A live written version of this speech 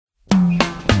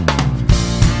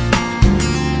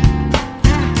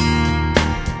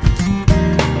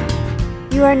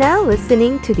You are now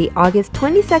listening to the August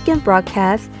 22nd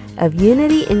broadcast of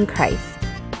Unity in Christ.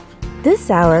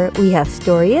 This hour, we have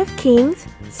Story of Kings,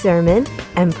 sermon,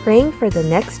 and praying for the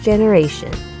next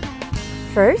generation.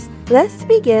 First, let's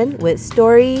begin with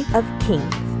Story of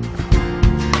Kings.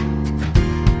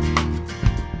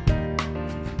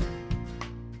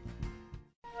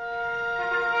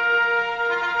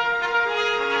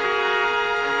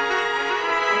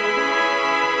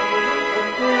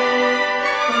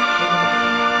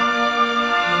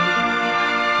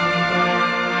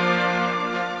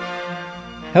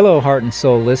 Hello, Heart and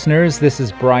Soul listeners. This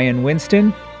is Brian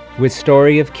Winston with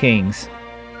Story of Kings.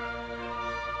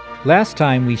 Last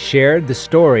time we shared the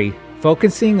story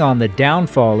focusing on the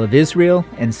downfall of Israel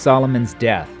and Solomon's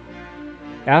death.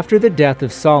 After the death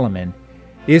of Solomon,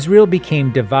 Israel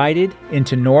became divided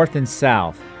into north and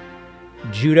south,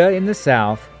 Judah in the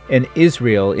south and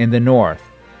Israel in the north.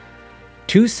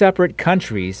 Two separate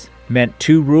countries meant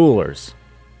two rulers.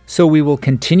 So we will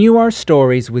continue our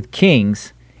stories with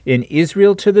kings in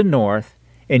Israel to the north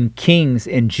and kings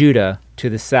in Judah to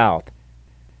the south.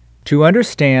 To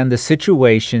understand the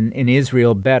situation in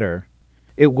Israel better,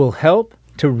 it will help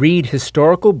to read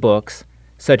historical books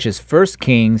such as 1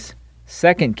 Kings,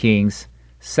 2 Kings,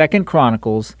 2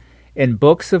 Chronicles, and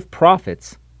books of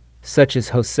prophets such as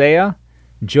Hosea,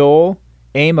 Joel,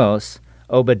 Amos,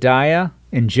 Obadiah,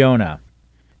 and Jonah.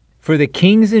 For the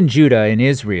kings in Judah and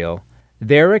Israel,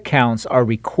 their accounts are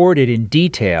recorded in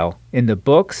detail in the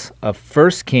books of 1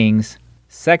 Kings,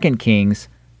 2 Kings,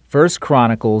 1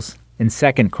 Chronicles, and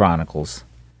 2 Chronicles.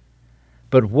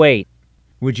 But wait,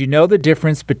 would you know the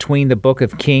difference between the book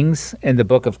of Kings and the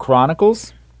book of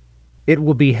Chronicles? It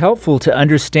will be helpful to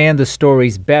understand the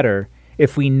stories better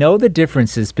if we know the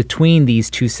differences between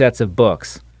these two sets of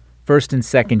books, 1st and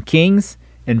 2nd Kings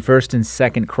and 1st and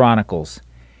 2nd Chronicles.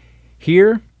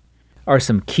 Here are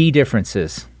some key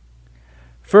differences.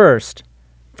 First,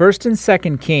 1st and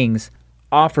 2nd Kings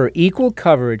offer equal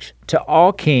coverage to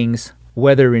all kings,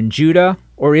 whether in Judah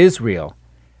or Israel.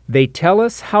 They tell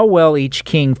us how well each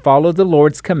king followed the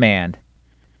Lord's command.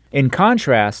 In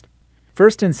contrast,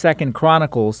 1st and 2nd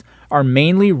Chronicles are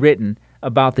mainly written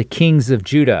about the kings of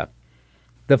Judah.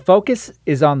 The focus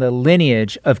is on the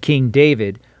lineage of King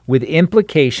David with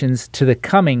implications to the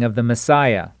coming of the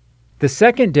Messiah. The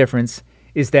second difference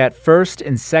is that 1st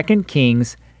and 2nd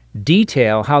Kings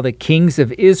detail how the kings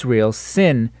of Israel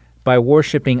sin by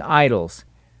worshiping idols.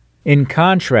 In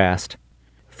contrast,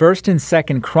 1st and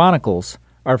 2nd Chronicles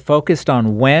are focused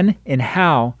on when and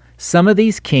how some of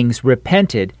these kings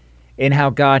repented and how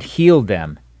God healed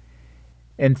them.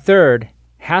 And third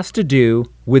has to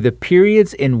do with the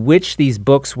periods in which these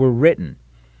books were written.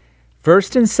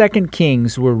 1st and 2nd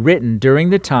Kings were written during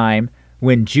the time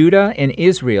when Judah and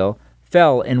Israel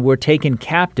fell and were taken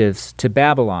captives to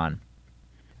Babylon.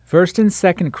 1st and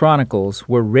 2nd Chronicles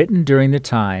were written during the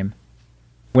time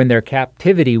when their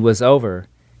captivity was over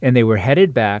and they were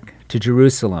headed back to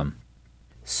Jerusalem.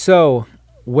 So,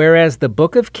 whereas the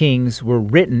book of Kings were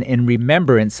written in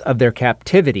remembrance of their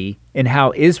captivity and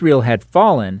how Israel had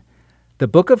fallen, the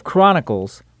book of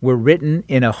Chronicles were written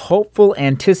in a hopeful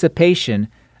anticipation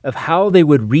of how they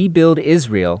would rebuild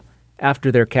Israel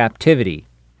after their captivity.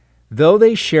 Though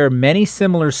they share many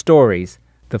similar stories,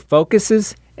 the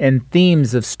focuses and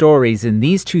themes of stories in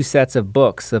these two sets of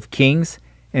books of Kings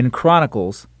and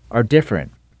Chronicles are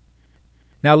different.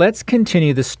 Now let's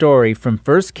continue the story from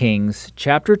 1 Kings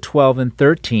chapter 12 and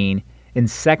 13 and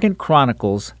 2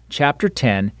 Chronicles chapter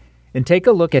 10 and take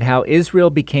a look at how Israel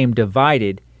became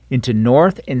divided into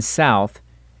north and south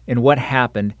and what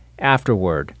happened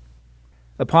afterward.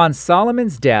 Upon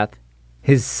Solomon's death,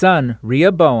 his son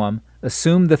Rehoboam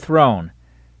assumed the throne.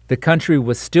 The country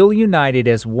was still united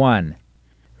as one.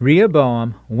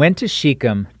 Rehoboam went to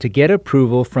Shechem to get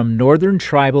approval from northern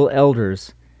tribal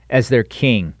elders as their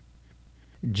king.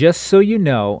 Just so you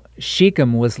know,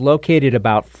 Shechem was located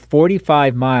about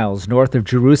 45 miles north of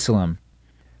Jerusalem.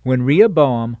 When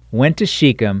Rehoboam went to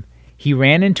Shechem, he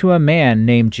ran into a man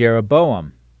named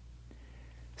Jeroboam.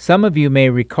 Some of you may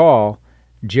recall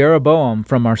Jeroboam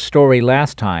from our story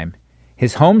last time.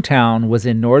 His hometown was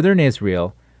in northern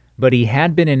Israel, but he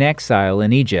had been in exile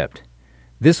in Egypt.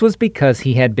 This was because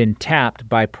he had been tapped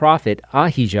by prophet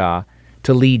Ahijah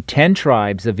to lead 10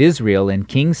 tribes of Israel, and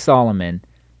King Solomon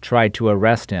tried to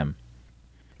arrest him.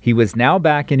 He was now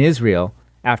back in Israel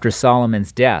after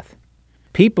Solomon's death.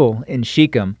 People in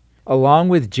Shechem, along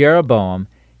with Jeroboam,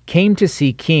 came to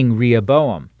see King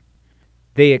Rehoboam.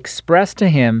 They expressed to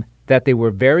him that they were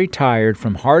very tired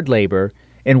from hard labor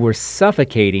and were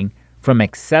suffocating from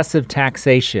excessive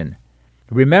taxation.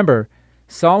 Remember,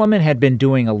 Solomon had been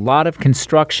doing a lot of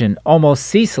construction almost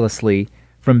ceaselessly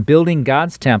from building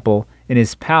God's temple in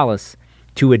his palace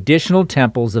to additional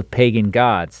temples of pagan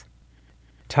gods.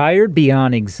 Tired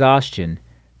beyond exhaustion,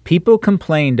 people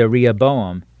complained to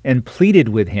Rehoboam and pleaded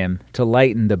with him to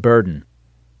lighten the burden.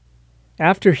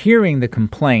 After hearing the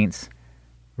complaints,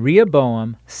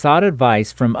 Rehoboam sought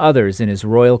advice from others in his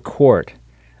royal court.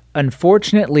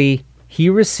 Unfortunately, he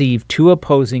received two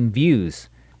opposing views.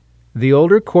 The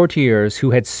older courtiers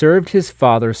who had served his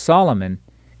father Solomon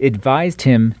advised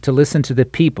him to listen to the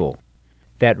people,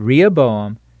 that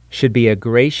Rehoboam should be a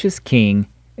gracious king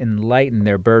and lighten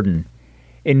their burden.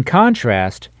 In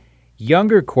contrast,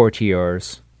 younger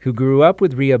courtiers who grew up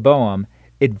with Rehoboam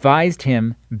advised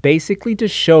him basically to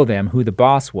show them who the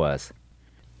boss was.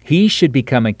 He should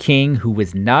become a king who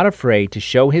was not afraid to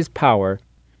show his power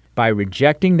by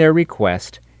rejecting their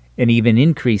request and even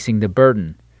increasing the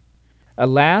burden.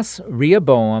 Alas,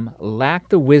 Rehoboam lacked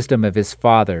the wisdom of his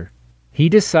father. He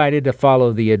decided to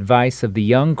follow the advice of the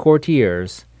young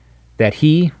courtiers that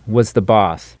he was the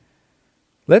boss.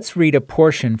 Let's read a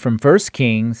portion from 1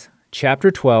 Kings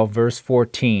chapter 12, verse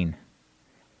 14.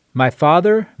 My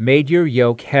father made your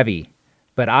yoke heavy,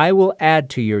 but I will add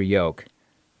to your yoke.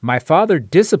 My father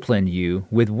disciplined you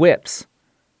with whips,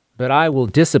 but I will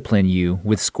discipline you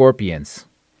with scorpions.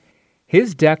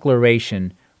 His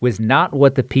declaration was not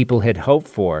what the people had hoped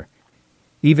for.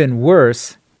 Even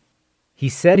worse, he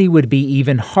said he would be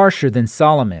even harsher than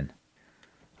Solomon.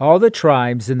 All the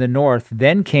tribes in the north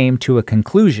then came to a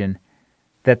conclusion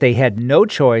that they had no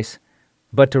choice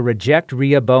but to reject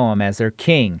Rehoboam as their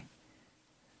king.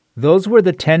 Those were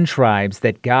the 10 tribes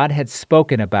that God had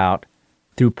spoken about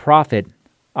through prophet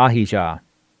Ahijah.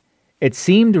 It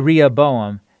seemed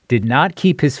Rehoboam did not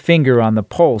keep his finger on the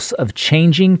pulse of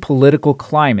changing political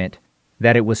climate,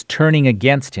 that it was turning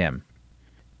against him.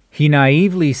 He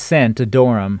naively sent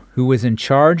Adoram, who was in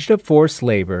charge of forced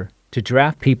labor, to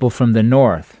draft people from the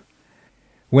north.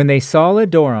 When they saw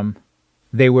Adoram,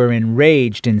 they were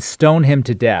enraged and stoned him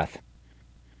to death.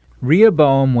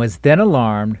 Rehoboam was then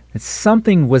alarmed that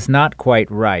something was not quite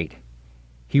right.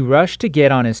 He rushed to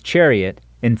get on his chariot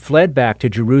and fled back to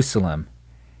Jerusalem.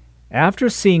 After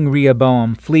seeing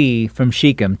Rehoboam flee from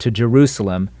Shechem to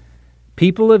Jerusalem,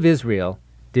 people of Israel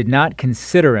did not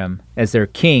consider him as their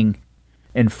king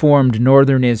and formed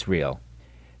northern Israel.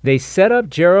 They set up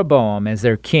Jeroboam as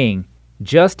their king,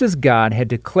 just as God had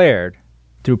declared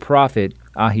through prophet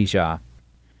Ahijah.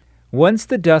 Once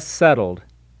the dust settled,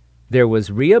 there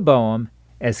was Rehoboam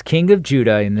as king of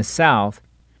Judah in the south,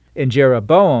 and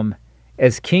Jeroboam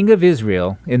as king of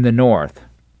Israel in the north.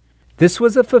 This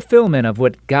was a fulfillment of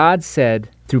what God said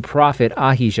through prophet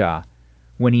Ahijah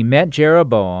when he met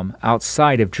Jeroboam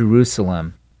outside of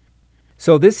Jerusalem.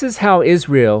 So this is how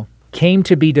Israel came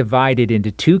to be divided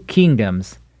into 2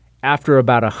 kingdoms after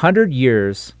about 100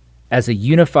 years as a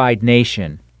unified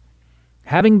nation.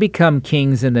 Having become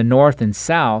kings in the north and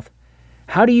south,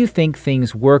 how do you think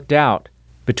things worked out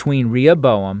between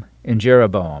Rehoboam and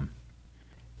Jeroboam?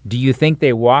 Do you think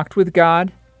they walked with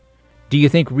God? Do you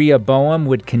think Rehoboam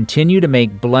would continue to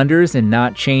make blunders and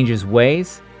not change his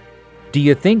ways? Do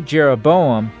you think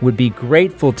Jeroboam would be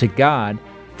grateful to God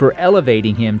for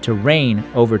elevating him to reign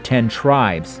over 10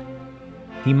 tribes?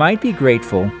 He might be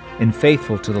grateful and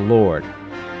faithful to the Lord.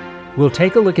 We'll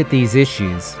take a look at these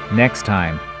issues next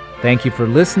time. Thank you for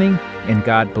listening, and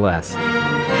God bless.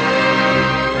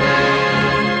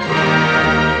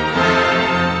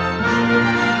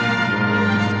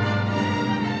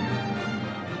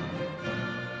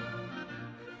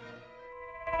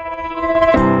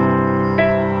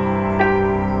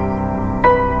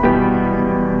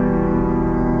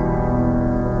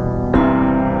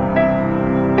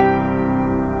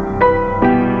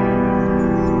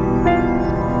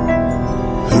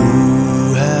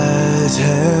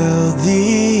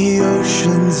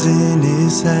 In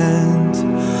his hand,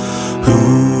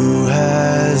 who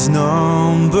has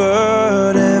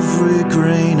numbered every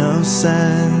grain of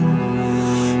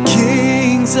sand?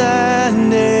 Kings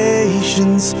and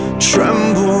nations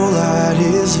tremble at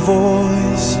his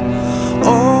voice.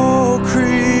 All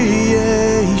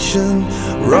creation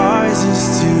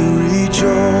rises to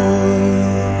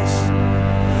rejoice.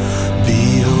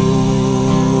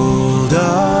 Behold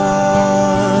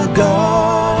our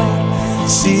God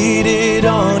seated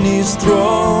on his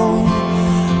throne.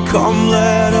 Come,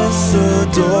 let us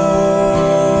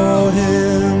adore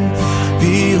him.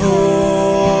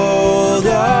 Behold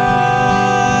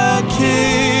our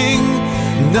King,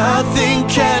 nothing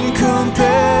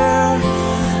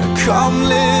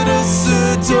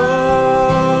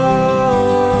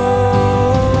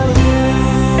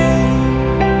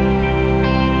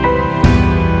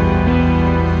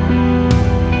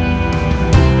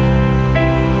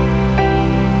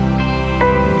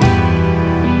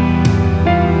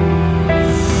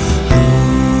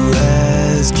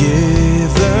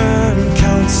given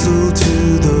counsel to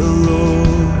the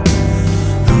Lord.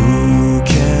 Who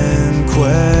can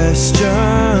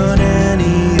question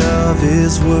any of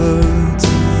his words?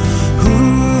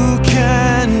 Who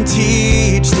can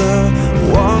teach the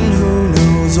one who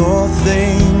knows all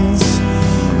things?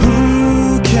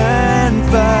 Who can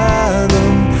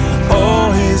fathom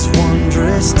all his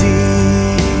wondrous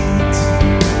deeds?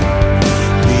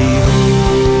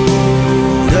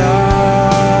 Behold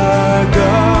our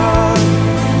God,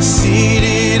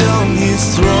 seated on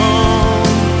his throne.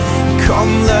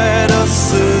 Come, let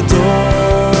us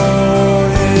adore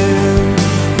him.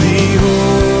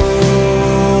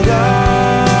 Behold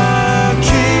our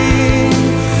King,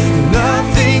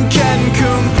 nothing can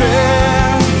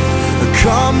compare.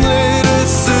 Come, let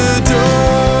us adore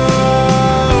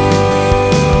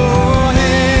him.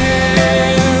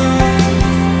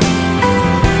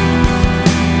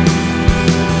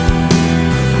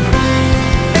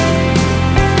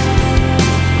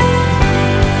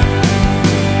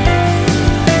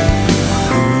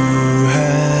 Who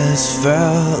has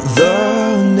felt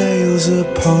the nails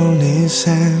upon his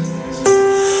hands,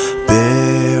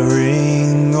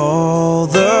 bearing all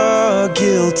the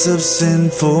guilt of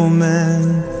sinful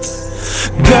men?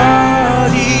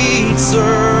 God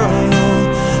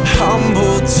eternal,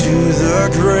 humble to the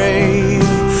grave,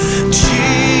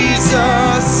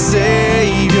 Jesus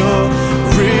Savior,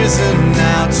 risen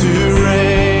now to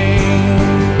reign.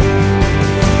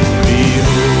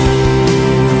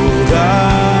 Behold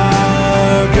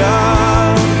our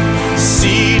God,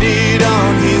 seated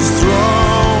on his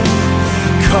throne.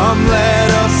 Come,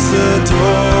 let us adore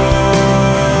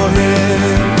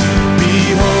him.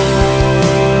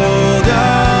 Behold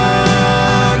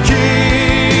our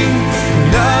King,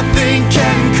 nothing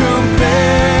can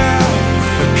compare.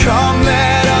 Come,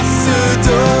 let us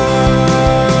adore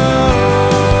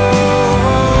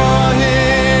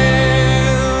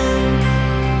him.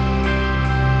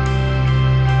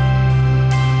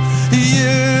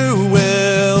 You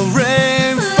will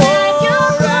reign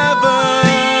forever.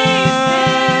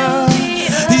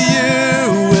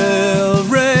 You will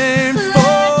reign forever. You will reign forever.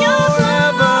 You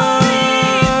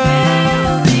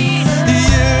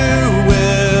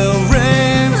will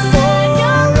reign forever.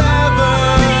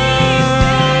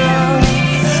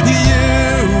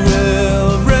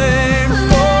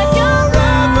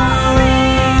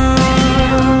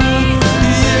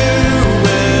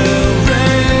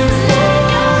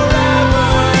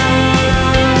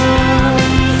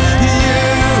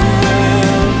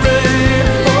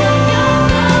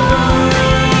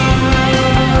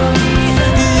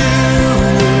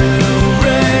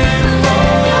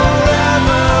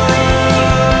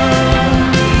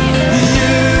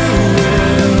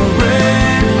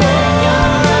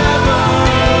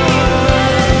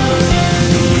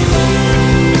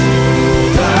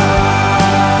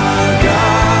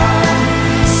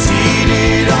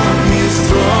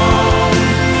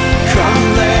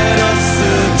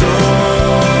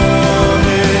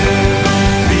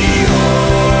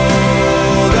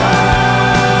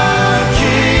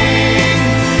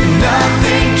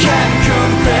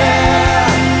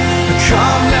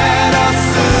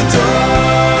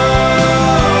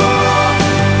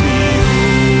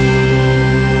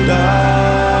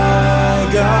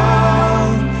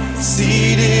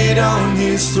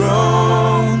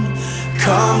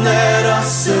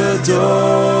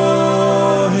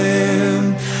 adore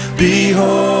him.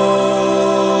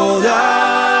 Behold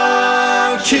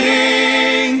our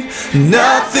King,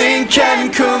 nothing can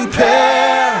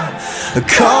compare.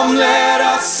 Come, let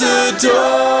us adore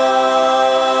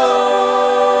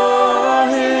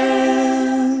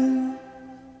him.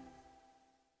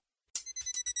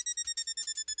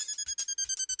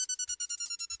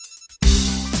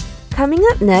 Coming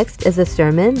up next is a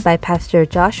sermon by Pastor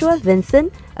Joshua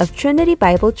Vinson of Trinity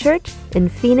Bible Church in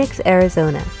Phoenix,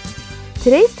 Arizona.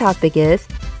 Today's topic is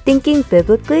thinking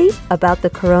biblically about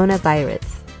the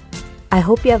coronavirus. I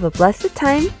hope you have a blessed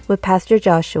time with Pastor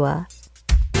Joshua.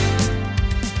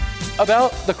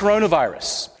 About the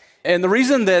coronavirus. And the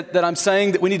reason that I'm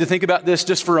saying that we need to think about this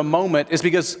just for a moment is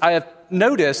because I have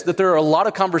noticed that there are a lot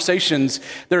of conversations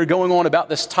that are going on about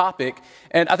this topic.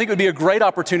 And I think it would be a great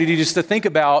opportunity just to think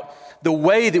about the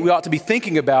way that we ought to be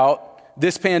thinking about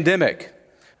this pandemic.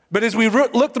 But as we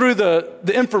look through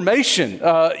the information,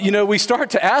 we start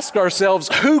to ask ourselves,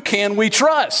 who can we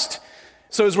trust?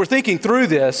 So as we're thinking through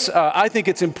this, I think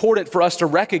it's important for us to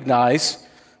recognize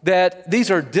that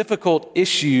these are difficult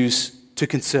issues to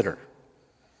consider.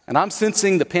 And I'm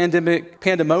sensing the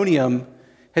pandemonium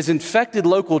has infected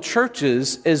local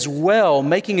churches as well,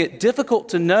 making it difficult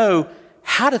to know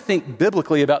how to think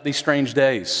biblically about these strange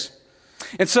days.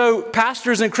 And so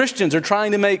pastors and Christians are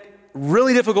trying to make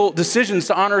really difficult decisions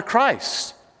to honor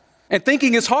Christ. And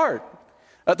thinking is hard.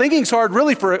 Thinking is hard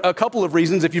really for a couple of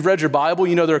reasons. If you've read your Bible,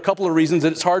 you know there are a couple of reasons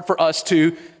that it's hard for us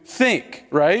to think,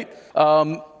 right?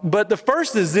 But the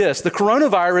first is this: the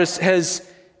coronavirus has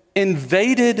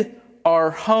invaded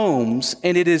our homes,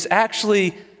 and it has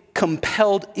actually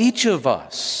compelled each of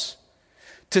us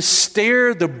to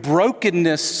stare the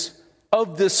brokenness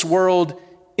of this world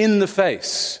in the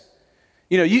face.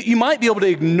 You know, you might be able to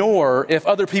ignore if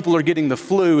other people are getting the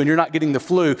flu and you're not getting the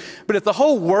flu, but if the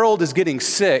whole world is getting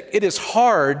sick, it is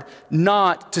hard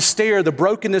not to stare the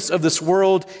brokenness of this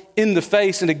world in the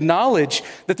face and acknowledge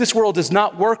that this world does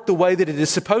not work the way that it is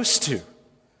supposed to.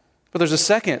 But there's a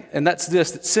second, and that's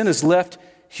this: that sin has left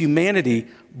humanity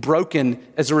broken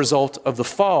as a result of the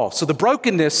fall. So the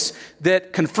brokenness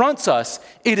that confronts us,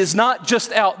 it is not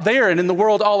just out there and in the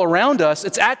world all around us.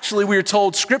 It's actually, we are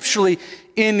told scripturally,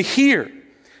 in here.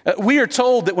 We are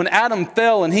told that when Adam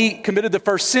fell and he committed the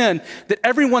first sin, that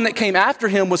everyone that came after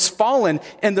him was fallen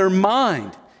in their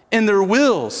mind, in their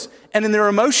wills, and in their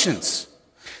emotions.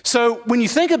 So when you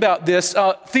think about this,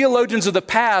 theologians of the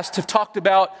past have talked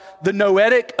about the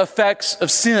noetic effects of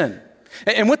sin.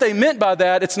 And what they meant by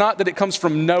that, it's not that it comes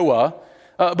from Noah,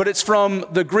 but it's from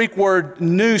the Greek word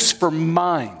nous for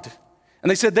mind. And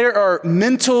they said there are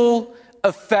mental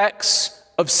effects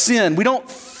of sin. We don't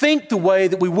think the way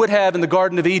that we would have in the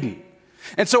Garden of Eden.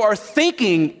 And so our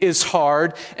thinking is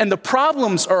hard, and the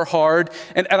problems are hard.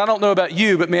 And I don't know about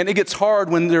you, but man, it gets hard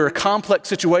when there are complex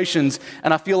situations,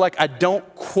 and I feel like I don't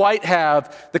quite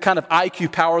have the kind of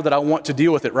IQ power that I want to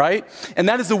deal with it, right? And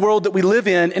that is the world that we live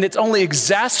in, and it's only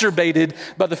exacerbated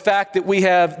by the fact that we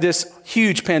have this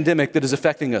huge pandemic that is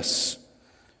affecting us.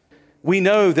 We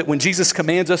know that when Jesus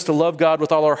commands us to love God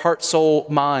with all our heart, soul,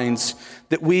 minds,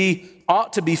 that we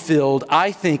ought to be filled,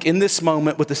 I think, in this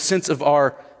moment with a sense of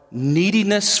our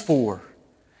neediness for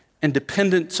and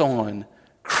dependence on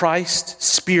Christ's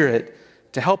Spirit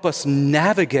to help us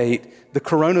navigate the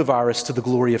coronavirus to the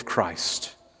glory of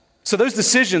Christ. So those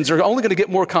decisions are only going to get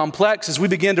more complex as we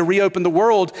begin to reopen the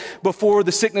world before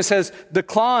the sickness has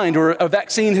declined or a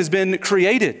vaccine has been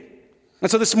created. And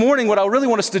so this morning, what I really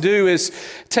want us to do is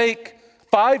take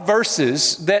 5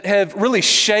 verses that have really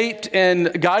shaped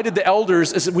and guided the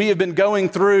elders as we have been going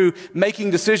through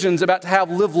making decisions about how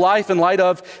to live life in light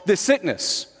of this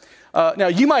sickness. Now,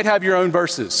 you might have your own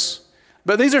verses,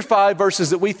 but these are 5 verses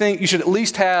that we think you should at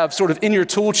least have sort of in your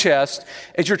tool chest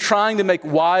as you're trying to make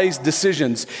wise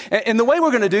decisions. And the way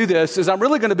we're going to do this is I'm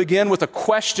really going to begin with a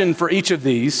question for each of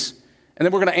these, and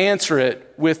then we're going to answer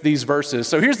it with these verses.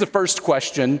 So here's the first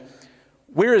question: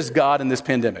 where is God in this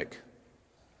pandemic?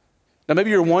 Now,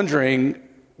 maybe you're wondering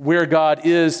where God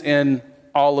is in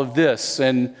all of this.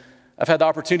 And I've had the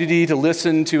opportunity to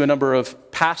listen to a number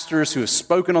of pastors who have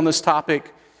spoken on this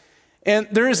topic. And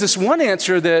there is this one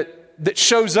answer that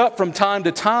shows up from time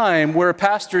to time where a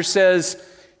pastor says,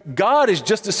 God is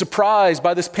just as surprised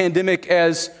by this pandemic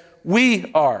as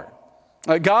we are.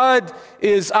 God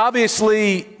is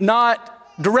obviously not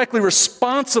directly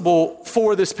responsible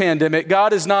for this pandemic.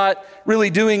 God is not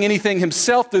really doing anything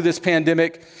himself through this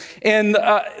pandemic. And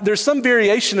there's some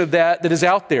variation of that is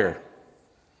out there.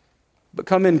 But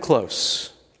come in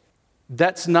close.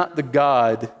 That's not the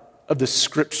God of the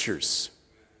Scriptures.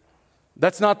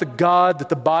 That's not the God that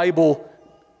the Bible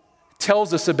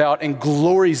tells us about and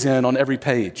glories in on every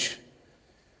page.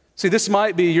 See, this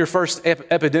might be your first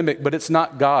epidemic, but it's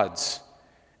not God's.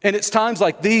 And it's times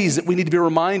like these that we need to be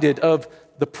reminded of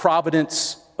the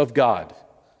providence of God.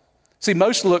 See,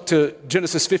 most look to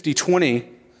Genesis 50:20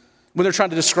 when they're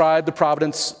trying to describe the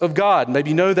providence of God.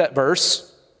 Maybe you know that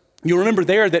verse. You'll remember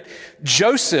there that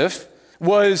Joseph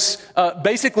was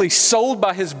basically sold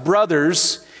by his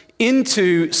brothers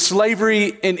into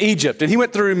slavery in Egypt. And he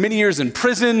went through many years in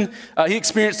prison. He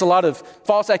experienced a lot of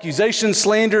false accusations,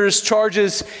 slanders,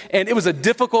 charges, and it was a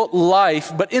difficult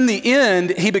life. But in the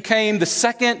end, he became the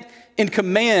second in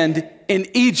command in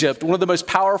Egypt, one of the most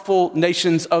powerful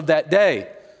nations of that day.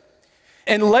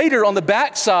 And later on the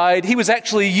backside, he was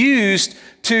actually used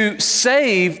to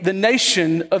save the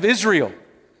nation of Israel.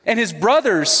 And his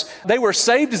brothers, they were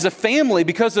saved as a family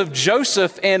because of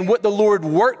Joseph and what the Lord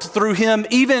worked through him,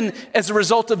 even as a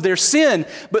result of their sin.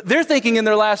 But they're thinking in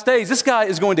their last days, this guy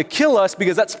is going to kill us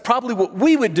because that's probably what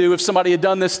we would do if somebody had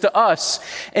done this to us.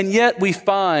 And yet we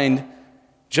find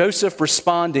Joseph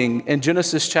responding in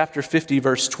Genesis chapter 50,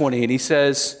 verse 20. And he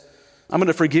says, I'm going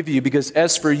to forgive you because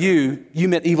as for you, you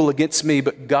meant evil against me,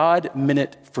 but God meant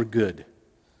it for good.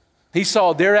 He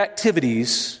saw their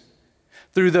activities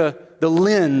through the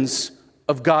lens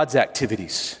of God's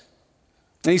activities.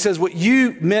 And he says, what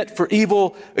you meant for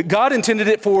evil, God intended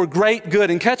it for great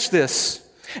good. And catch this.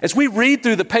 As we read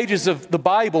through the pages of the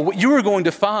Bible, what you are going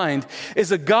to find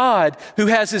is a God who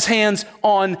has his hands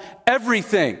on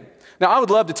everything. Now, I would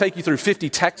love to take you through 50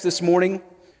 texts this morning.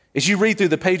 As you read through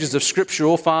the pages of Scripture,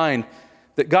 you'll find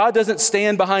that God doesn't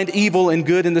stand behind evil and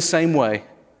good in the same way,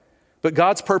 but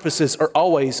God's purposes are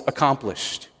always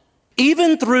accomplished.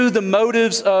 Even through the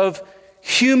motives of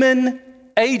human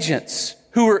agents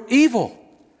who are evil,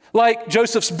 like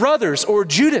Joseph's brothers or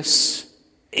Judas.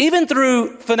 Even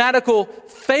through fanatical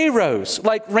pharaohs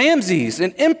like Ramses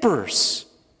and emperors.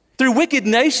 Through wicked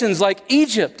nations like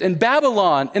Egypt and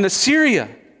Babylon and Assyria.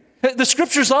 The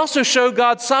Scriptures also show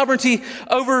God's sovereignty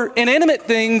over inanimate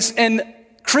things and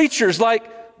creatures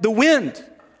like the wind,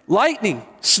 lightning,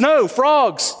 snow,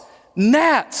 frogs,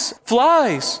 gnats,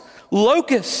 flies,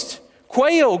 locusts,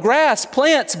 quail, grass,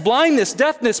 plants, blindness,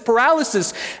 deafness,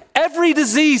 paralysis, every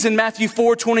disease in Matthew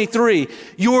 4:23,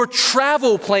 your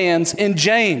travel plans in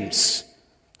James,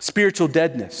 spiritual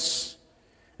deadness.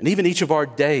 And even each of our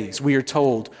days, we are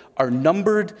told, are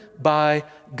numbered by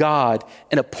God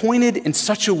and appointed in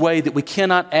such a way that we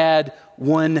cannot add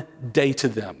one day to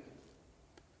them.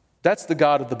 That's the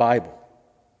God of the Bible,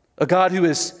 a God who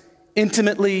is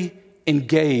intimately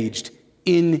engaged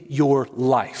in your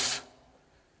life.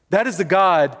 That is the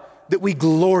God that we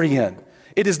glory in.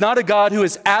 It is not a God who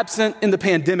is absent in the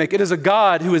pandemic. It is a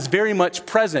God who is very much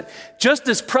present, just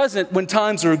as present when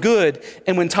times are good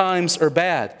and when times are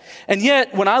bad. And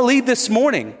yet, when I leave this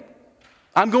morning,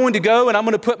 I'm going to go and I'm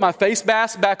going to put my face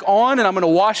mask back on and I'm going to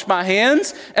wash my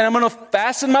hands and I'm going to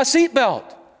fasten my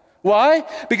seatbelt. Why?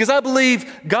 Because I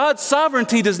believe God's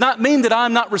sovereignty does not mean that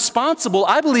I'm not responsible.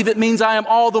 I believe it means I am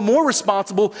all the more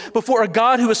responsible before a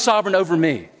God who is sovereign over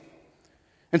me.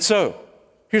 And so,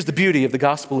 here's the beauty of the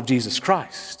gospel of Jesus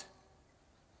Christ.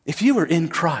 If you are in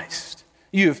Christ,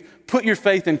 you have put your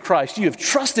faith in Christ, you have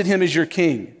trusted him as your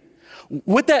king,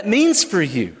 what that means for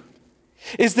you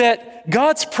is that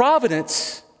God's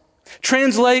providence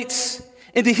translates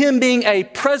into him being a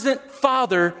present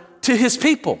father to his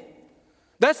people.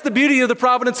 That's the beauty of the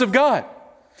providence of God.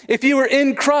 If you are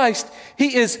in Christ,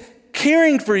 he is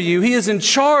caring for you, he is in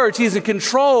charge, he is in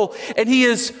control, and he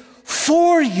is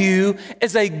for you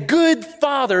as a good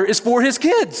father is for his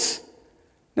kids.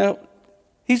 Now,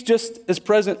 he's just as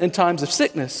present in times of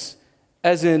sickness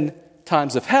as in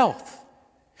times of health.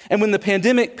 And when the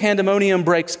pandemonium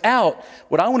breaks out,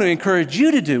 what I want to encourage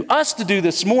you to do, us to do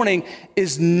this morning,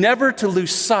 is never to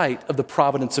lose sight of the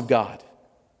providence of God.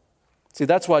 See,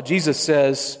 that's why Jesus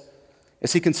says,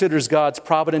 as he considers God's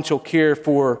providential care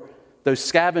for those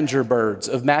scavenger birds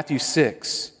of Matthew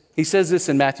 6, he says this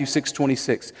in Matthew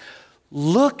 6:26.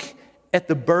 Look at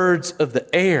the birds of the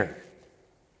air.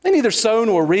 They neither sow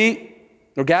nor reap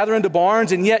nor gather into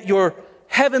barns, and yet your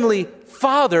heavenly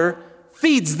Father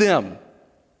feeds them.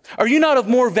 Are you not of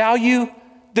more value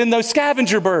than those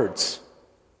scavenger birds?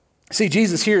 See,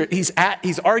 Jesus here, he's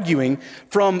arguing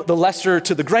from the lesser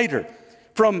to the greater,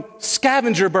 from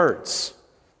scavenger birds,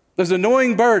 those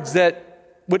annoying birds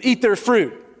that would eat their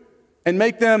fruit and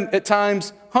make them at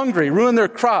times hungry, ruin their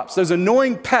crops, those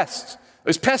annoying pests,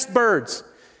 those pest birds.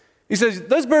 He says,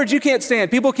 those birds you can't stand,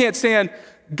 people can't stand,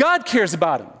 God cares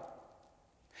about them.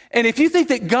 And if you think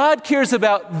that God cares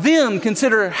about them,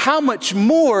 consider how much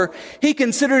more he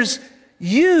considers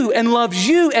you and loves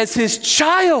you as his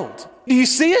child. Do you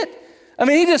see it? I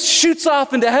mean, he just shoots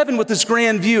off into heaven with this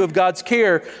grand view of God's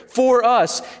care for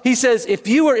us. He says, if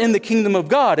you are in the kingdom of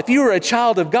God, if you are a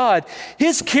child of God,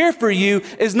 his care for you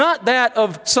is not that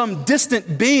of some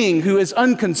distant being who is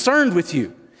unconcerned with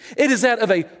you. It is that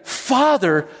of a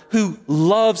father who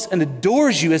loves and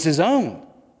adores you as his own.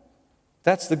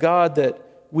 That's the God that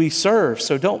we serve,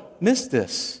 so don't miss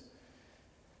this.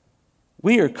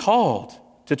 We are called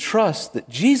to trust that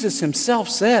Jesus himself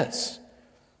says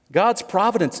God's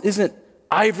providence isn't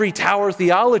ivory tower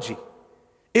theology.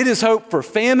 It is hope for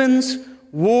famines,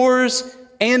 wars,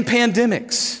 and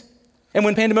pandemics. And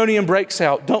when pandemonium breaks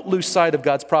out, don't lose sight of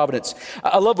God's providence.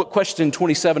 I love what question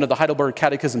 27 of the Heidelberg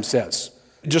Catechism says.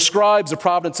 It describes the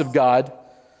providence of God,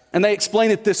 and they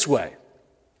explain it this way.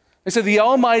 They say, the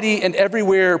almighty and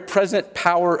everywhere present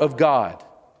power of God,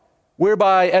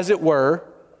 whereby, as it were,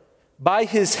 by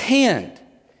his hand,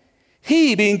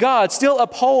 he, being God, still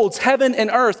upholds heaven and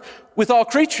earth with all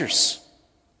creatures,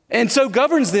 and so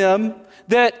governs them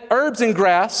that herbs and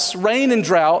grass, rain and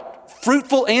drought,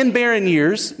 fruitful and barren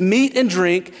years, meat and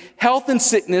drink, health and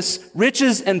sickness,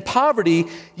 riches and poverty,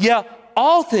 yeah,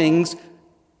 all things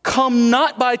come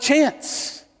not by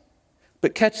chance,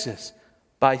 but catch this,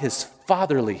 by his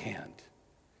fatherly hand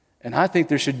And I think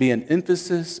there should be an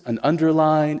emphasis, an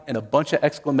underline, and a bunch of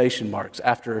exclamation marks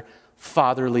after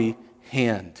fatherly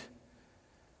hand.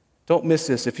 Don't miss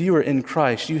this. If you are in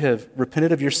Christ, you have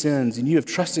repented of your sins and you have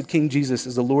trusted King Jesus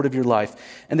as the Lord of your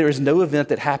life, and there is no event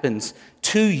that happens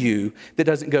to you that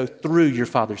doesn't go through your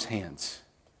Father's hands.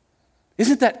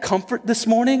 Isn't that comfort this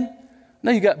morning?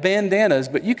 No, you got bandanas,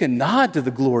 but you can nod to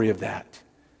the glory of that.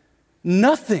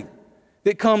 Nothing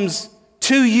that comes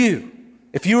to you,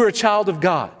 if you are a child of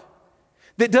God,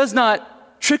 that does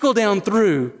not trickle down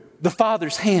through the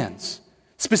Father's hands,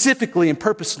 specifically and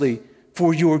purposely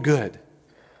for your good.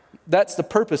 That's the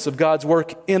purpose of God's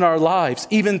work in our lives,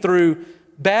 even through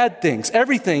bad things.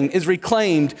 Everything is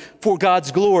reclaimed for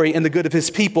God's glory and the good of His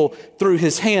people through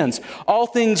His hands. All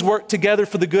things work together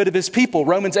for the good of His people.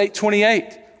 Romans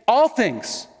 8:28. All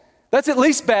things. That's at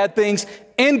least bad things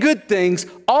and good things,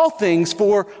 all things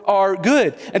for our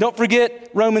good. And don't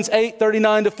forget Romans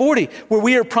 8:39-40, where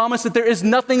we are promised that there is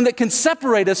nothing that can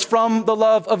separate us from the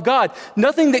love of God.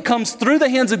 Nothing that comes through the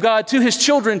hands of God to His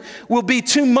children will be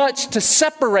too much to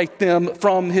separate them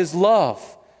from His love.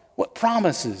 What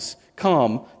promises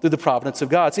come through the providence of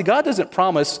God? See, God doesn't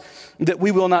promise that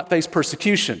we will not face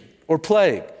persecution or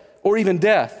plague or even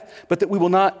death, but that we will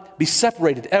not be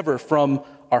separated ever from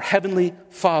our heavenly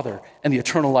Father and the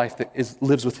eternal life that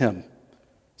lives with Him.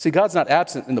 See, God's not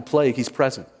absent in the plague. He's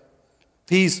present.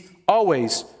 He's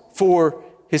always for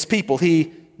His people.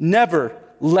 He never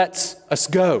lets us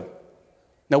go.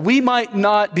 Now, we might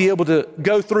not be able to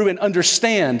go through and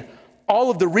understand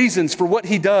all of the reasons for what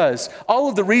He does, all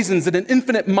of the reasons that an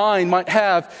infinite mind might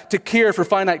have to care for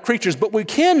finite creatures, but what we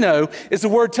can know is the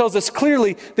Word tells us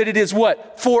clearly that it is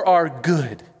what? For our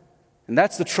good. And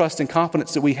that's the trust and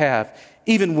confidence that we have,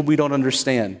 even when we don't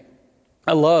understand.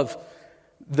 I love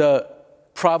the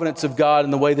providence of God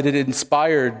and the way that it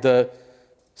inspired the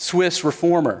Swiss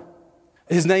reformer.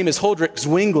 His name is Huldrych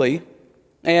Zwingli,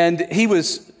 and he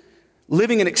was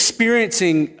living and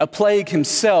experiencing a plague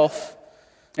himself,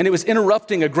 and it was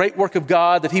interrupting a great work of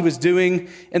God that he was doing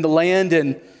in the land.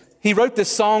 And he wrote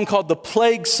this song called the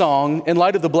Plague Song in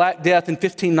light of the Black Death in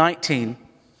 1519.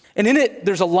 And in it,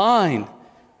 there's a line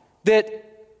that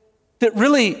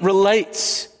really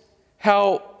relates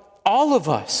how all of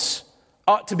us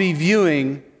ought to be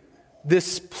viewing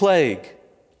this plague.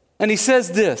 And he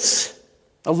says this,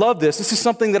 I love this. This is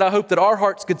something that I hope that our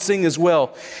hearts could sing as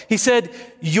well. He said,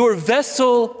 "Your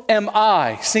vessel am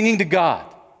I," singing to God.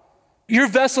 Your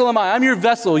vessel am I. I'm your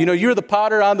vessel. You know, you're the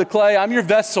potter, I'm the clay, I'm your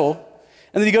vessel.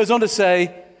 And then he goes on to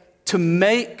say, to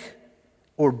make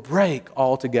or break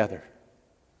altogether.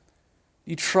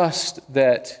 You trust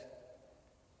that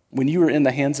when you are in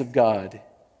the hands of God,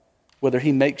 whether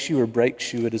He makes you or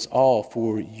breaks you, it is all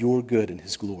for your good and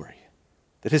His glory.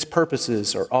 That His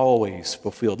purposes are always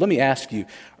fulfilled. Let me ask you,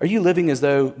 are you living as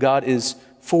though God is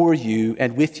for you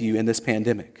and with you in this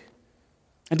pandemic?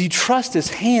 And do you trust His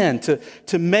hand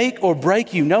to make or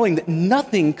break you, knowing that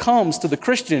nothing comes to the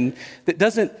Christian that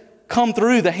doesn't come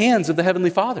through the hands of the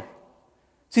Heavenly Father?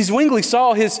 See, Zwingli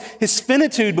saw his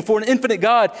finitude before an infinite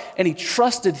God, and he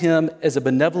trusted Him as a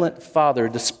benevolent Father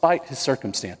despite his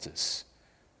circumstances.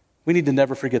 We need to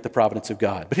never forget the providence of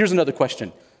God. But here's another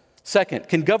question. Second,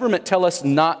 can government tell us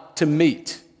not to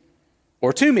meet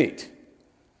or to meet?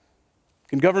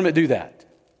 Can government do that?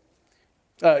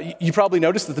 You probably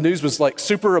noticed that the news was like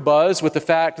super abuzz with the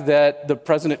fact that the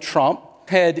President Trump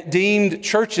had deemed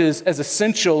churches as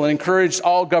essential and encouraged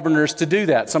all governors to do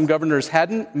that. Some governors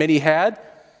hadn't, many had.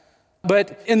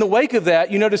 But in the wake of that,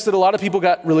 you notice that a lot of people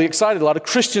got really excited. A lot of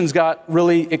Christians got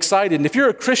really excited. And if you're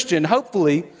a Christian,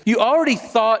 hopefully, you already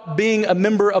thought being a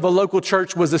member of a local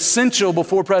church was essential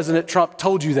before President Trump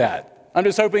told you that. I'm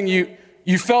just hoping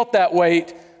you felt that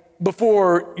weight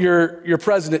before your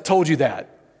president told you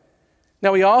that.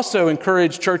 Now, he also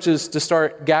encouraged churches to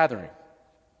start gathering.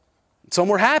 Some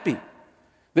were happy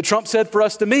that Trump said for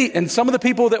us to meet. And some of the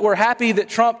people that were happy that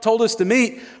Trump told us to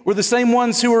meet were the same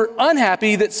ones who were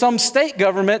unhappy that some state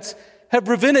governments have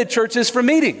prevented churches from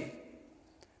meeting.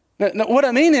 Now, what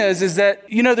I mean is that,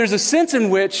 there's a sense in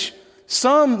which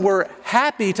some were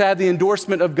happy to have the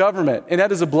endorsement of government, and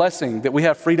that is a blessing that we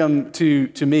have freedom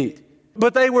to meet.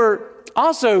 But they were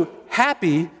also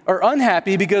happy or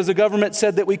unhappy because the government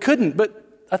said that we couldn't.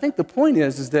 But I think the point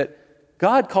is that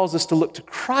God calls us to look to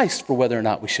Christ for whether or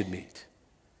not we should meet.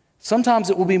 Sometimes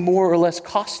it will be more or less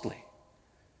costly.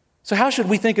 So how should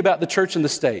we think about the church and the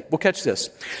state? Well, catch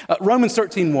this. Romans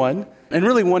 13:1, and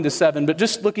really 1-7, but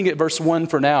just looking at verse 1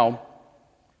 for now,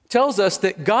 tells us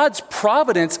that God's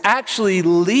providence actually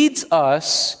leads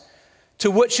us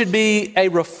to what should be a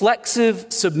reflexive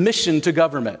submission to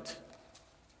government.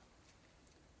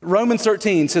 Romans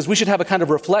 13 says we should have a kind of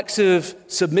reflexive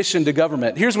submission to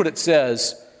government. Here's what it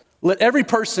says. Let every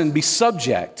person be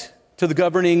subject to the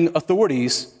governing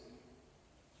authorities.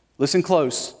 Listen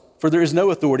close. For there is no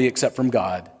authority except from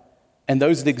God, and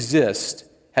those that exist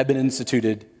have been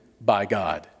instituted by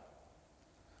God.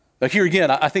 Now here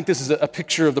again, I think this is a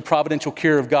picture of the providential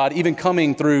care of God, even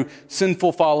coming through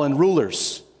sinful, fallen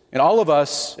rulers. And all of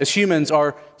us as humans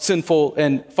are sinful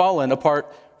and fallen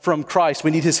apart from Christ.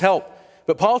 We need his help.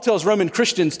 But Paul tells Roman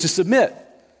Christians to submit.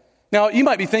 Now, you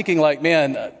might be thinking like,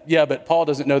 man, yeah, but Paul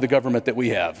doesn't know the government that we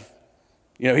have.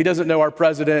 You know, he doesn't know our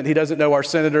president. He doesn't know our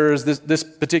senators, this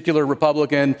particular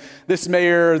Republican, this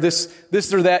mayor, this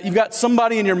or that. You've got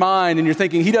somebody in your mind and you're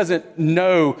thinking he doesn't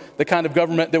know the kind of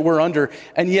government that we're under.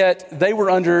 And yet they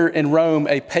were under in Rome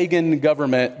a pagan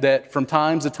government that from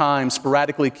time to time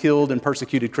sporadically killed and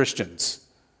persecuted Christians.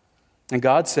 And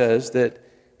God says that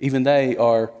even they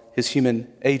are his human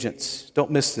agents. Don't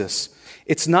miss this.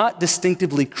 It's not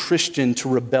distinctively Christian to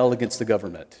rebel against the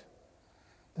government.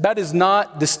 That is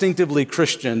not distinctively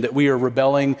Christian that we are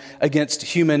rebelling against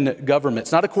human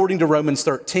governments, not according to Romans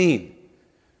 13.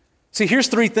 See, here's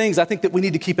three things I think that we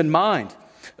need to keep in mind.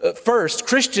 First,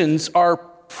 Christians are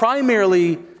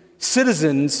primarily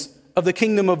citizens of the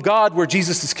kingdom of God where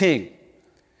Jesus is king.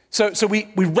 So we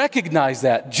recognize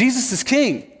that. Jesus is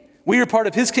king. We are part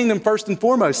of his kingdom first and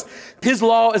foremost. His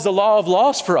law is a law of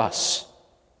laws for us.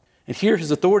 And here his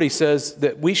authority says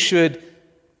that we should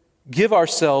give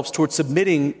ourselves towards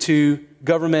submitting to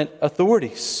government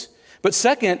authorities. But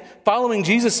second, following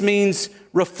Jesus means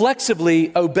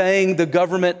reflexively obeying the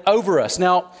government over us.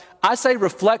 Now, I say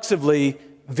reflexively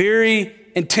very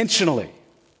intentionally,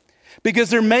 because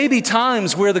there may be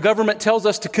times where the government tells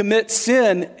us to commit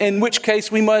sin, in which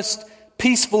case we must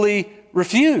peacefully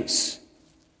refuse.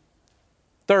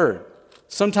 Third,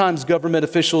 sometimes government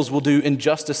officials will do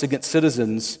injustice against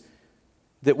citizens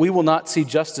that we will not see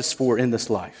justice for in this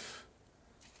life.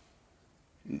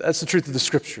 That's the truth of the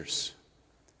scriptures.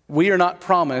 We are not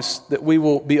promised that we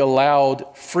will be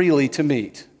allowed freely to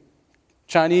meet.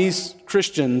 Chinese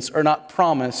Christians are not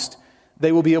promised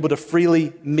they will be able to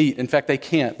freely meet. In fact, they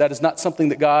can't. That is not something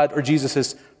that God or Jesus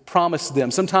has promised them.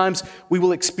 Sometimes we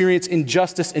will experience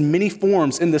injustice in many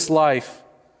forms in this life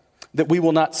that we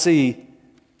will not see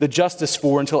the justice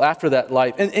for until after that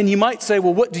life. And you might say,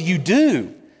 well, what do you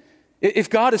do?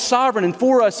 If God is sovereign and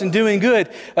for us and doing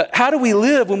good, how do we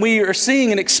live when we are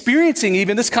seeing and experiencing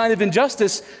even this kind of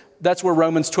injustice? That's where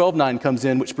Romans 12:9 comes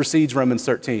in, which precedes Romans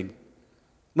 13.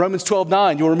 Romans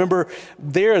 12:9, you'll remember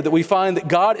there that we find that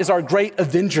God is our great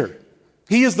avenger.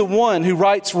 He is the one who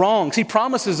rights wrongs. He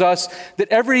promises us that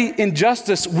every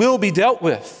injustice will be dealt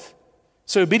with.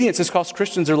 So obedience has cost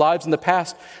Christians their lives in the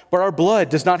past, but our blood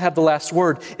does not have the last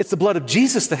word. It's the blood of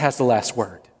Jesus that has the last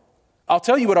word. I'll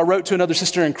tell you what I wrote to another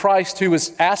sister in Christ who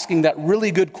was asking that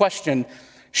really good question.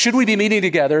 Should we be meeting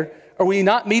together? Are we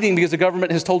not meeting because the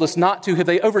government has told us not to? Have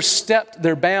they overstepped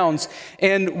their bounds?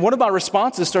 And one of my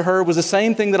responses to her was the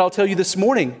same thing that I'll tell you this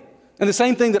morning, and the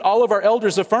same thing that all of our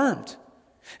elders affirmed.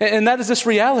 And that is this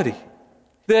reality,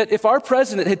 that if our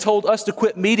president had told us to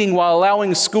quit meeting while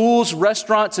allowing schools,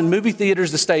 restaurants, and movie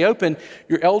theaters to stay open,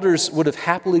 your elders would have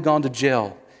happily gone to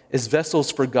jail as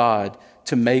vessels for God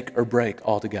to make or break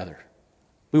altogether.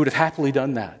 We would have happily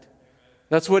done that.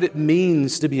 That's what it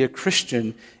means to be a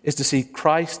Christian, is to see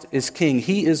Christ as King.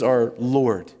 He is our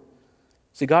Lord.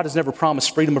 See, God has never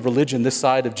promised freedom of religion this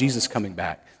side of Jesus coming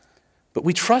back. But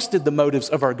we trusted the motives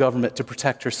of our government to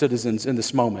protect her citizens in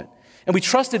this moment. And we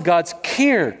trusted God's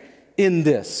care in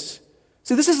this.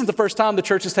 See, this isn't the first time the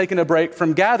church has taken a break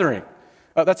from gathering.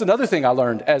 That's another thing I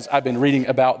learned as I've been reading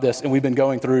about this and we've been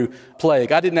going through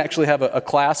plague. I didn't actually have a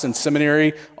class in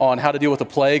seminary on how to deal with a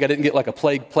plague. I didn't get like a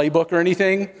plague playbook or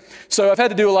anything. So I've had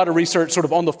to do a lot of research sort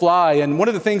of on the fly. And one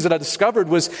of the things that I discovered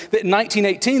was that in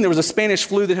 1918, there was a Spanish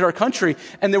flu that hit our country,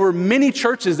 and there were many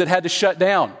churches that had to shut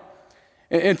down.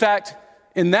 In fact,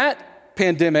 in that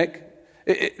pandemic,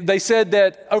 they said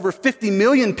that over 50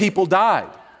 million people died.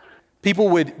 People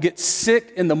would get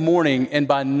sick in the morning, and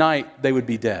by night, they would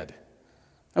be dead.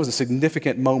 That was a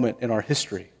significant moment in our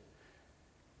history.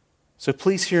 So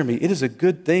please hear me. It is a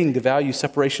good thing to value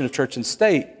separation of church and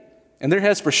state. And there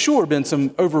has for sure been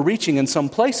some overreaching in some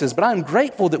places, but I'm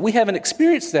grateful that we haven't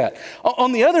experienced that.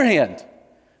 On the other hand,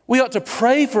 we ought to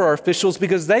pray for our officials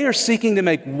because they are seeking to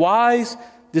make wise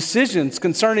decisions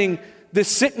concerning this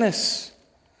sickness,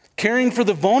 caring for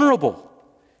the vulnerable,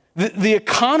 The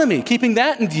economy, keeping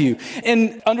that in view,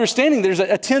 and understanding there's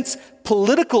a tense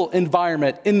political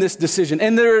environment in this decision.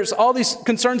 And there's all these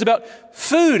concerns about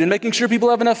food and making sure people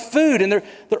have enough food. And there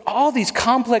are all these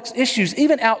complex issues,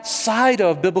 even outside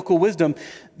of biblical wisdom,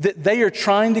 that they are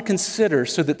trying to consider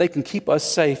so that they can keep us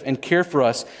safe and care for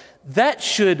us. That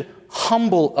should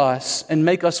humble us and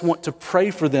make us want to pray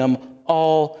for them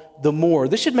all the more.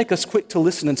 This should make us quick to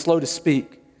listen and slow to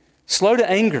speak, slow to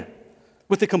anger,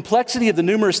 with the complexity of the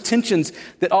numerous tensions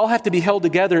that all have to be held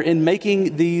together in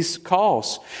making these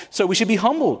calls. So we should be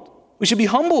humbled. We should be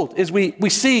humbled as we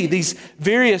see these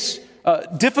various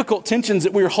difficult tensions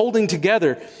that we're holding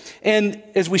together. And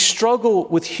as we struggle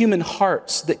with human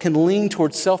hearts that can lean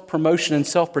towards self-promotion and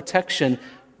self-protection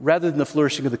rather than the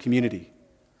flourishing of the community.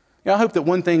 I hope that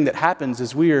one thing that happens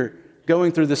as we are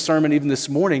going through this sermon even this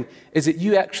morning is that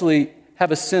you actually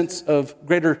have a sense of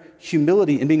greater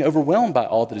humility in being overwhelmed by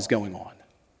all that is going on.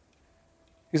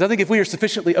 Because I think if we are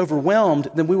sufficiently overwhelmed,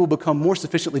 then we will become more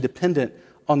sufficiently dependent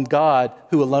on God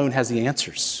who alone has the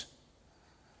answers.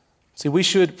 See, we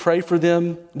should pray for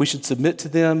them. We should submit to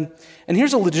them. And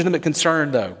here's a legitimate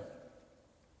concern, though.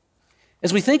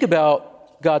 As we think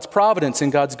about God's providence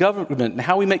and God's government and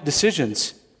how we make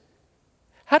decisions,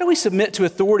 how do we submit to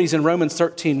authorities in Romans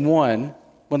 13:1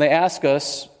 when they ask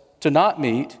us to not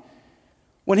meet,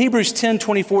 when Hebrews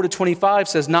 10:24-25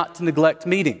 says not to neglect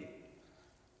meeting?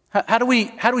 How do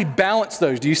we balance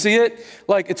those? Do you see it?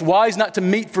 Like, it's wise not to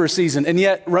meet for a season, and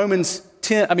yet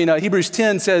Hebrews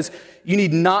 10 says you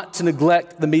need not to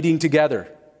neglect the meeting together.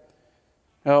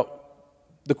 Now,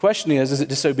 the question is it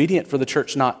disobedient for the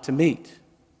church not to meet?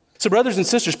 So brothers and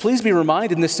sisters, please be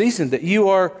reminded in this season that you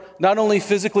are not only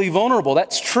physically vulnerable,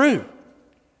 that's true,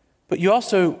 but you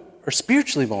also are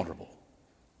spiritually vulnerable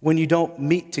when you don't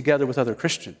meet together with other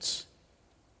Christians.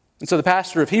 And so the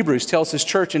pastor of Hebrews tells his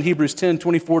church in Hebrews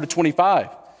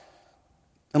 10:24-25,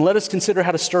 and let us consider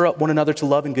how to stir up one another to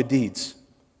love and good deeds,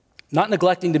 not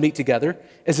neglecting to meet together,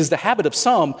 as is the habit of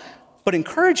some, but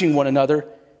encouraging one another,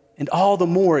 and all the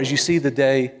more as you see the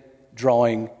day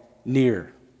drawing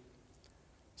near.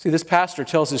 See, this pastor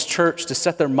tells his church to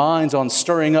set their minds on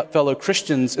stirring up fellow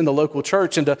Christians in the local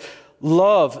church and to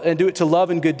love and do it to love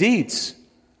and good deeds.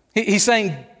 He's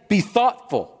saying, be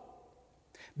thoughtful,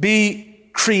 be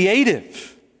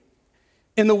creative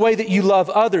in the way that you love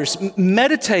others.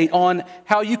 Meditate on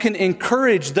how you can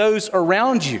encourage those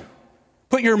around you.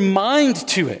 Put your mind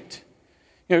to it.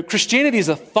 Christianity is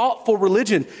a thoughtful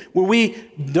religion where we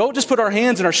don't just put our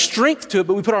hands and our strength to it,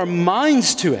 but we put our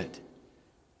minds to it.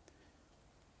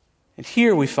 And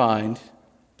here we find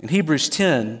in Hebrews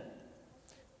 10,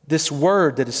 this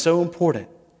word that is so important.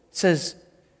 It says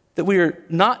that we are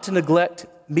not to neglect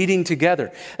meeting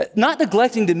together. Not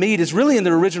neglecting to meet is really in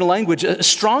the original language a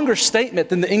stronger statement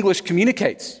than the English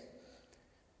communicates.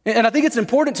 And I think it's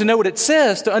important to know what it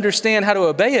says to understand how to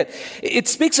obey it. It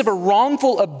speaks of a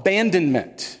wrongful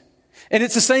abandonment. And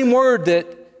it's the same word that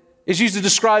is used to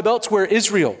describe elsewhere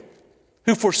Israel,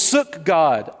 who forsook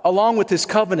God along with his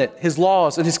covenant, his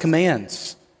laws, and his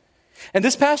commands. And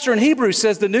this pastor in Hebrews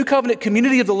says the new covenant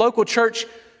community of the local church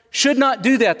should not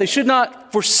do that. They should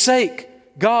not forsake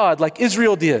God like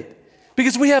Israel did,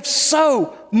 because we have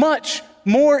so much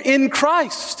more in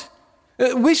Christ.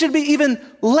 We should be even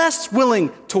less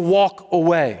willing to walk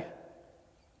away.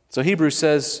 So Hebrews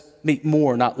says, meet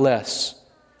more, not less,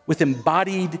 with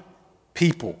embodied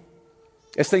people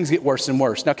as things get worse and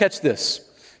worse. Now catch this.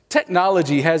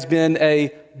 Technology has been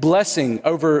a blessing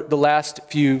over the last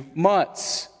few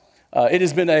months. It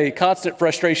has been a constant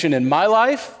frustration in my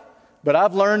life, but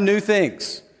I've learned new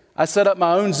things. I set up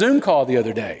my own Zoom call the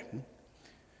other day.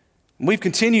 We've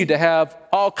continued to have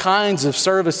all kinds of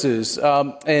services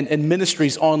and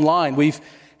ministries online. We've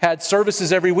had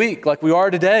services every week like we are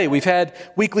today. We've had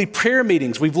weekly prayer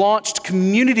meetings. We've launched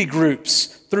community groups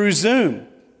through Zoom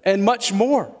and much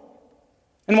more.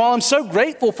 And while I'm so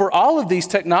grateful for all of these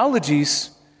technologies,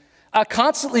 I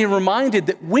constantly am reminded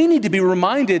that we need to be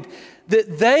reminded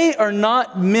that they are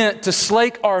not meant to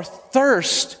slake our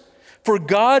thirst for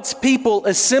God's people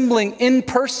assembling in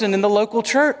person in the local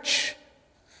church.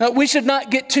 Now, we should not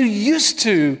get too used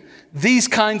to these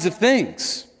kinds of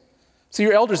things. So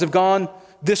your elders have gone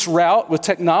this route with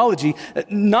technology,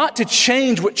 not to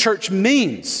change what church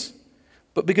means,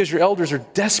 but because your elders are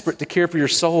desperate to care for your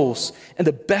souls in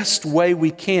the best way we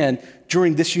can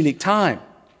during this unique time.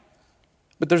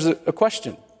 But there's a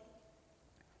question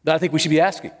that I think we should be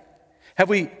asking. Have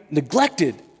we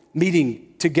neglected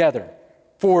meeting together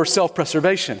for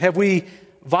self-preservation? Have we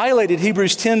violated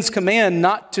Hebrews 10's command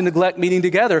not to neglect meeting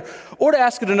together? Or to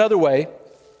ask it another way,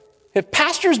 have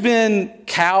pastors been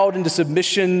cowed into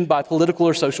submission by political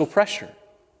or social pressure?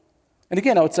 And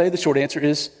again, I would say the short answer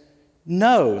is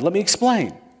no. Let me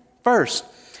explain. First,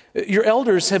 your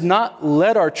elders have not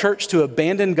led our church to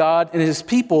abandon God and his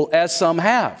people as some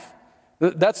have.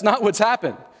 That's not what's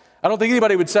happened. I don't think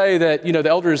anybody would say that, the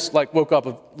elders woke up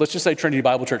of, let's just say Trinity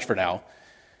Bible Church for now.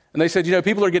 And they said,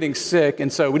 people are getting sick,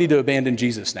 and so we need to abandon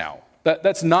Jesus now.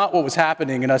 That's not what was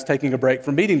happening in us taking a break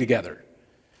from meeting together.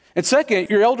 And second,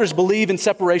 your elders believe in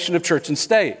separation of church and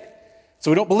state.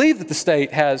 So we don't believe that the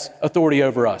state has authority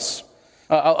over us.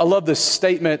 I love this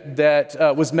statement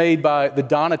that was made by the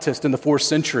Donatists in the 4th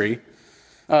century.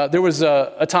 There was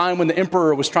a time when the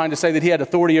emperor was trying to say that he had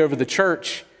authority over the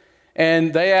church,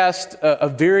 and they asked a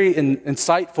very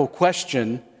insightful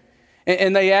question,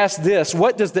 and they asked this: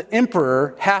 what does the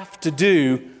emperor have to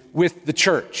do with the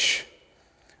church?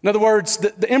 In other words,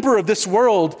 the emperor of this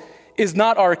world is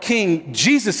not our king.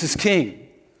 Jesus is king.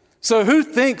 So who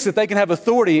thinks that they can have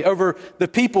authority over the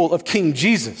people of King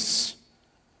Jesus?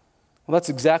 Well, that's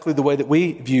exactly the way that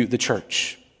we view the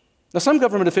church. Now, some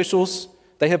government officials,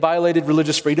 they have violated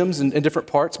religious freedoms in different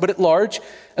parts, but at large,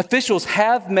 officials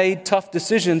have made tough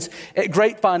decisions at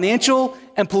great financial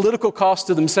and political cost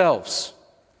to themselves.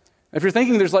 If you're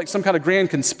thinking there's some kind of grand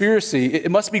conspiracy,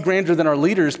 it must be grander than our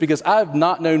leaders, because I have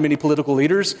not known many political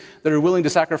leaders that are willing to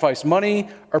sacrifice money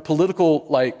or political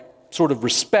sort of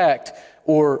respect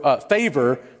or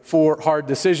favor for hard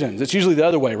decisions. It's usually the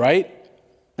other way, right?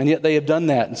 And yet they have done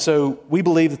that. And so we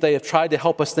believe that they have tried to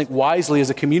help us think wisely as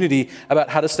a community about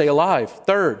how to stay alive.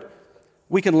 Third,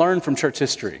 we can learn from church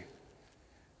history.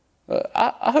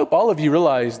 I hope all of you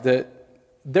realize that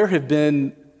there have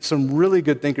been some really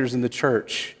good thinkers in the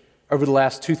church over the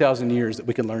last 2,000 years that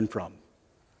we can learn from.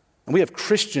 And we have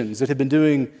Christians that have been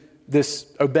doing this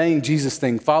obeying Jesus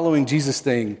thing, following Jesus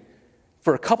thing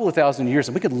for a couple of thousand years,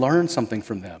 and we could learn something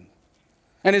from them.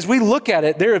 And as we look at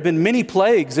it, there have been many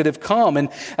plagues that have come, and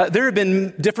there have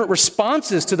been different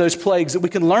responses to those plagues that we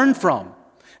can learn from.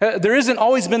 There hasn't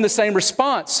always been the same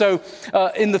response. So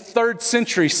in the 3rd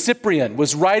century, Cyprian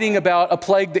was writing about a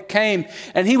plague that came,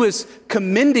 and he was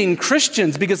commending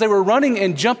Christians because they were running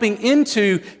and jumping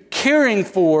into caring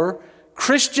for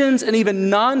Christians and even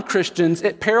non-Christians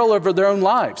at peril over their own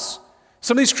lives.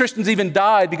 Some of these Christians even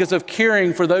died because of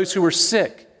caring for those who were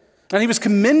sick. And he was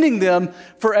commending them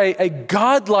for a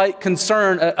godlike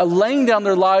concern, a laying down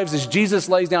their lives as Jesus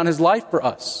lays down his life for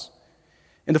us.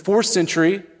 In the 4th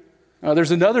century,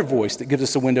 there's another voice that gives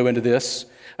us a window into this.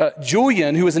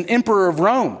 Julian, who was an emperor of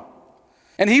Rome.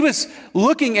 And he was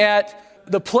looking at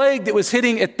the plague that was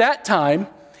hitting at that time,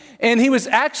 and he was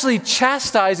actually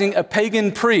chastising a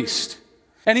pagan priest.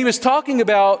 And he was talking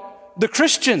about the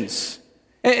Christians.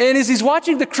 And as he's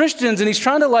watching the Christians and he's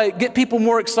trying to get people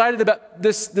more excited about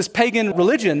this pagan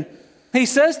religion, he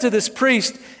says to this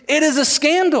priest, it is a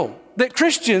scandal that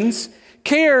Christians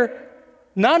care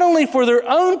not only for their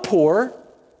own poor,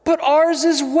 but ours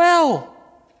as well.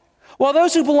 While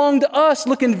those who belong to us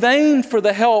look in vain for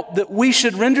the help that we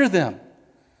should render them.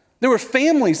 There were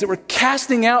families that were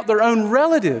casting out their own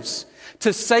relatives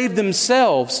to save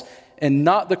themselves and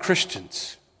not the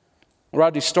Christians.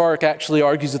 Rodney Stark actually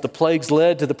argues that the plagues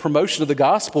led to the promotion of the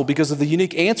gospel because of the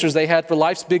unique answers they had for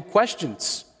life's big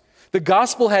questions. The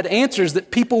gospel had answers that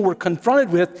people were confronted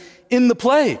with in the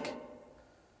plague.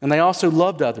 And they also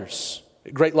loved others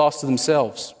at great loss to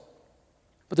themselves.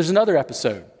 But there's another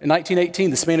episode. In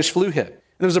 1918, the Spanish flu hit. And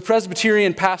there was a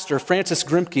Presbyterian pastor, Francis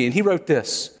Grimke, and he wrote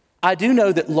this: I do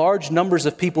know that large numbers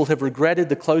of people have regretted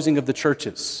the closing of the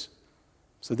churches.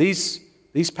 So these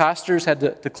pastors had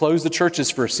to close the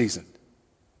churches for a season.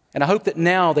 And I hope that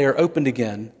now they are opened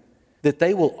again, that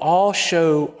they will all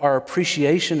show our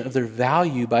appreciation of their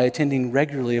value by attending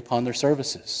regularly upon their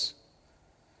services.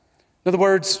 In other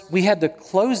words, we had to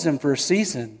close them for a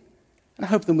season. And I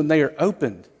hope that when they are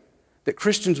opened, that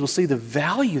Christians will see the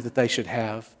value that they should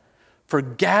have for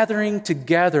gathering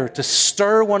together to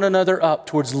stir one another up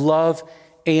towards love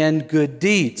and good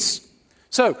deeds.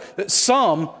 So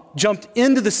some jumped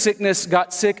into the sickness,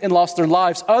 got sick, and lost their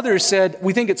lives. Others said,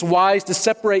 we think it's wise to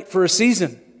separate for a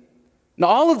season. Now,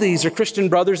 all of these are Christian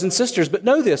brothers and sisters, but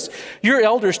know this: your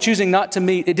elders choosing not to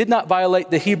meet, it did not violate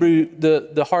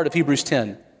the heart of Hebrews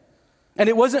 10. And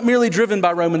it wasn't merely driven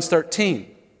by Romans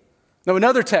 13. Now,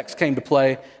 another text came to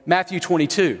play, Matthew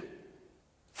 22.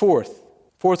 Fourth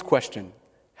question: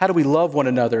 how do we love one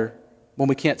another when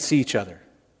we can't see each other?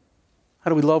 How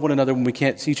do we love one another when we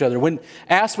can't see each other? When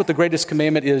asked what the greatest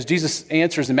commandment is, Jesus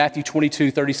answers in Matthew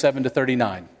 22, 37 to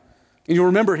 39. And you'll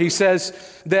remember he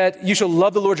says that you shall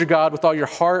love the Lord your God with all your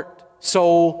heart,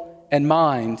 soul, and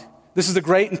mind. This is the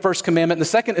great and first commandment. And the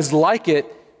second is like it: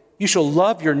 you shall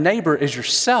love your neighbor as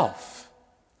yourself.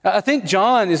 I think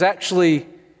John is actually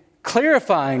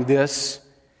clarifying this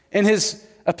in his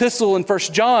epistle in 1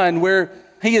 John, where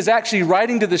he is actually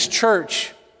writing to this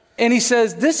church. And he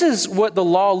says, this is what the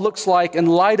law looks like in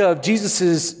light of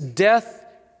Jesus' death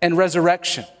and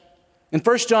resurrection. In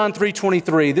 1 John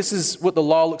 3:23, this is what the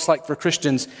law looks like for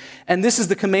Christians. And this is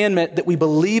the commandment, that we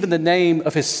believe in the name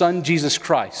of his Son, Jesus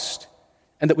Christ,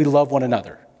 and that we love one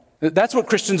another. That's what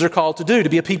Christians are called to do, to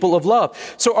be a people of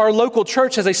love. So our local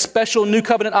church has a special new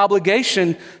covenant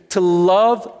obligation to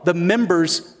love the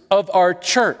members of our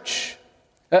church.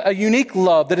 A unique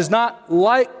love that is not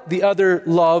like the other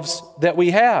loves that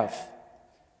we have.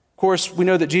 Of course, we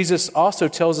know that Jesus also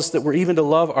tells us that we're even to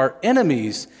love our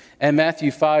enemies in Matthew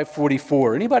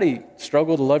 5:44. Anybody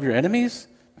struggle to love your enemies?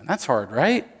 That's hard,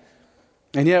 right?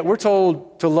 And yet we're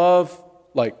told to love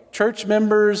like church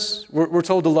members, we're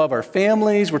told to love our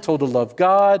families, we're told to love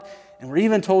God, and we're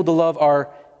even told to love our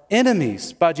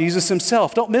enemies by Jesus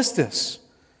himself. Don't miss this.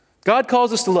 God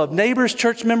calls us to love neighbors,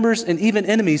 church members, and even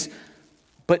enemies,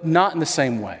 but not in the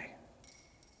same way.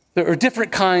 There are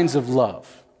different kinds of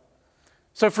love.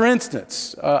 So for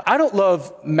instance, I don't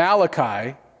love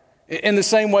Malachi in the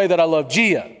same way that I love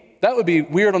Gia. That would be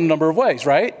weird on a number of ways,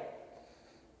 right?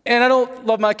 And I don't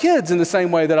love my kids in the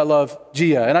same way that I love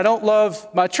Gia. And I don't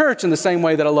love my church in the same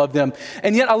way that I love them.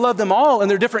 And yet I love them all, and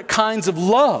they're different kinds of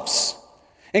loves.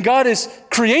 And God has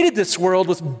created this world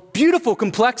with beautiful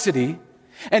complexity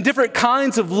and different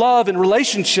kinds of love and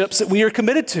relationships that we are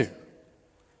committed to.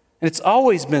 And it's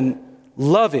always been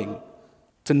loving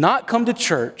to not come to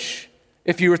church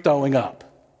if you were throwing up.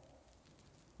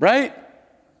 Right?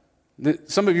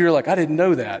 Some of you are like, I didn't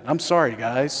know that. I'm sorry,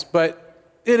 guys. But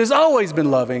it has always been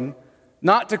loving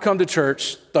not to come to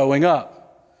church throwing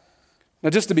up. Now,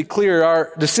 just to be clear,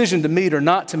 our decision to meet or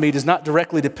not to meet is not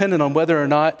directly dependent on whether or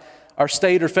not our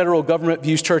state or federal government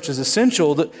views church as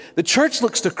essential. The church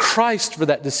looks to Christ for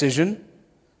that decision.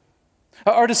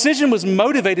 Our decision was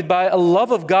motivated by a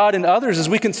love of God and others as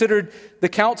we considered the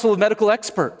council of medical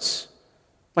experts.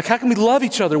 Like, how can we love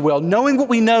each other well, knowing what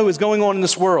we know is going on in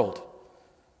this world?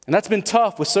 And that's been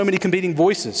tough with so many competing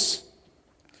voices.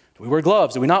 Do we wear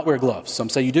gloves? Do we not wear gloves? Some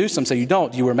say you do, some say you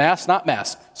don't. Do you wear masks? Not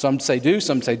masks. Some say do,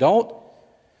 some say don't.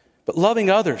 But loving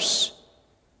others.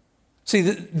 See,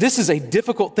 this is a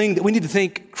difficult thing that we need to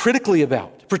think critically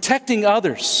about. Protecting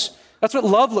others. That's what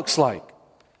love looks like.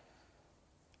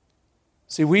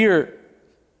 See, we are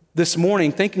this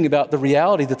morning thinking about the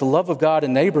reality that the love of God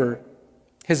and neighbor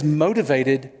has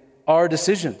motivated our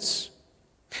decisions.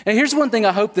 And here's one thing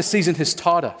I hope this season has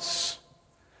taught us.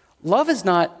 Love is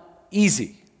not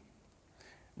easy.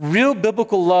 Real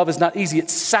biblical love is not easy.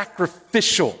 It's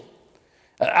sacrificial.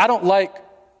 I don't like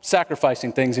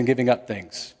sacrificing things and giving up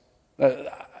things.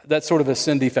 That's sort of a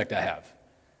sin defect I have.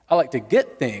 I like to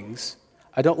get things.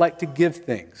 I don't like to give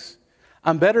things.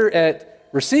 I'm better at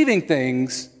receiving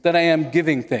things than I am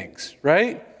giving things,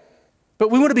 right?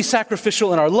 But we want to be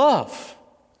sacrificial in our love.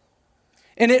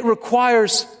 And it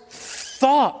requires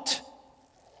thought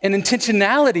and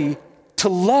intentionality to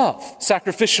love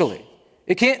sacrificially.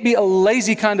 It can't be a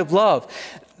lazy kind of love.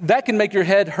 That can make your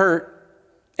head hurt,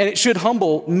 and it should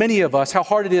humble many of us how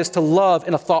hard it is to love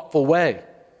in a thoughtful way.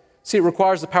 See, it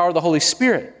requires the power of the Holy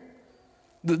Spirit.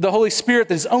 The Holy Spirit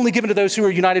that is only given to those who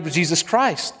are united with Jesus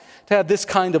Christ to have this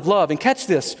kind of love. And catch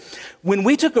this, when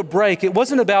we took a break, it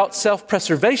wasn't about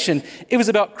self-preservation. It was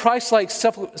about Christ-like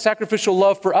sacrificial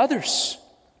love for others.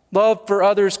 Love for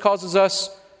others causes us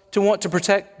to want to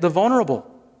protect the vulnerable,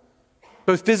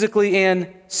 both physically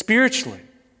and spiritually.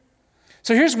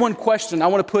 So here's one question I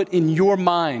want to put in your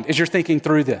mind as you're thinking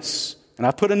through this. And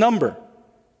I've put a number.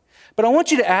 But I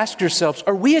want you to ask yourselves,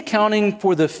 are we accounting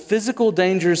for the physical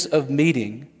dangers of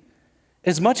meeting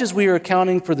as much as we are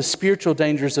accounting for the spiritual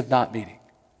dangers of not meeting?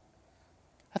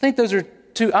 I think those are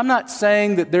two. I'm not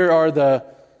saying that there are the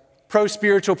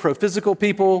pro-spiritual, pro-physical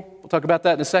people. We'll talk about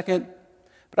that in a second.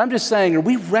 But I'm just saying, are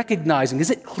we recognizing, is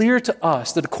it clear to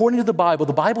us that according to the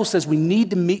Bible says we need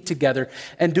to meet together,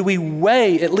 and do we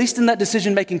weigh, at least in that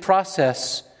decision-making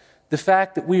process, the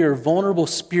fact that we are vulnerable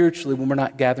spiritually when we're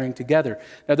not gathering together?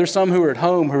 Now, there's some who are at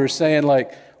home who are saying,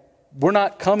 like, we're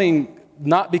not coming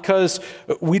not because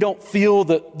we don't feel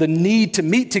the need to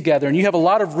meet together, and you have a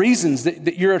lot of reasons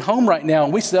that you're at home right now,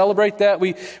 and we celebrate that.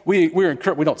 We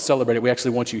don't celebrate it. We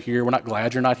actually want you here. We're not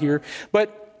glad you're not here.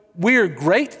 But we are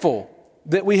grateful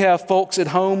that we have folks at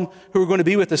home who are going to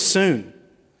be with us soon.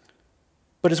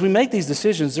 But as we make these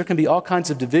decisions, there can be all kinds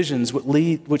of divisions,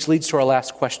 which leads to our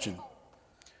last question.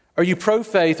 Are you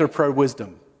pro-faith or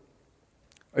pro-wisdom?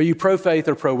 Are you pro-faith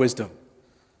or pro-wisdom?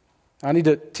 I need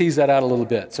to tease that out a little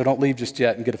bit, so don't leave just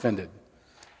yet and get offended.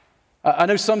 I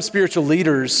know some spiritual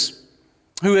leaders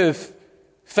who have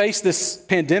face this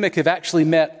pandemic have actually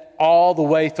met all the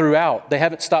way throughout. They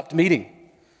haven't stopped meeting.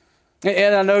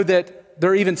 And I know that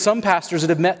there are even some pastors that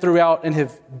have met throughout and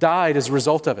have died as a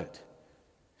result of it.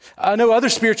 I know other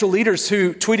spiritual leaders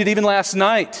who tweeted even last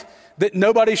night that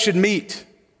nobody should meet.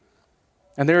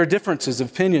 And there are differences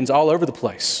of opinions all over the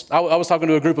place. I was talking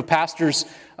to a group of pastors,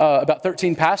 about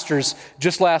 13 pastors,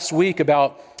 just last week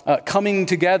about coming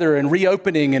together and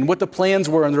reopening and what the plans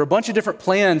were. And there are a bunch of different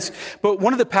plans. But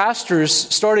one of the pastors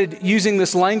started using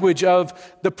this language of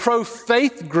the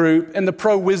pro-faith group and the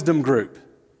pro-wisdom group.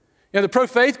 You know, the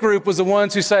pro-faith group was the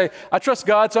ones who say, I trust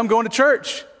God, so I'm going to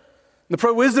church. And the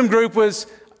pro-wisdom group was,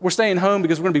 we're staying home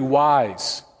because we're going to be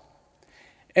wise.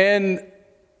 And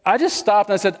I just stopped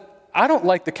and I said, I don't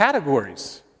like the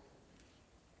categories.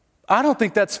 I don't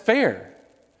think that's fair.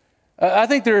 I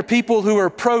think there are people who are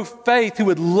pro-faith who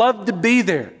would love to be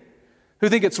there, who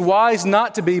think it's wise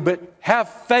not to be, but have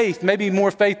faith, maybe more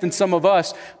faith than some of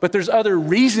us, but there's other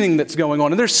reasoning that's going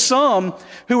on. And there's some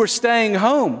who are staying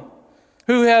home,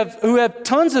 who have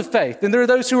tons of faith. And there are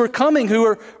those who are coming who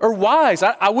are wise.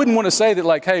 I wouldn't want to say that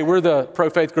like, hey, we're the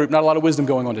pro-faith group, not a lot of wisdom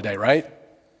going on today, right?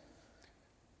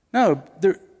 No,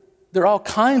 there are all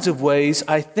kinds of ways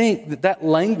I think that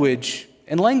language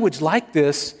and language like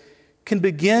this can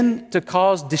begin to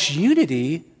cause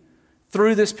disunity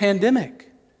through this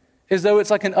pandemic, as though it's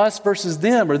like an us versus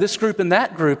them or this group and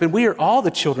that group, and we are all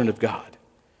the children of God.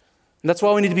 And that's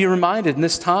why we need to be reminded in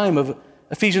this time of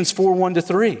Ephesians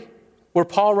 4:1-3, where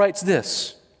Paul writes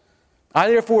this, I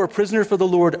therefore, a prisoner for the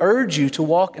Lord, urge you to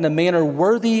walk in a manner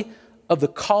worthy of the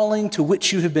calling to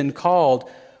which you have been called,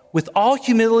 with all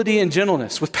humility and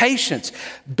gentleness, with patience,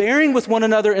 bearing with one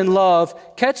another in love,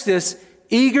 catch this,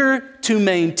 eager to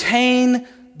maintain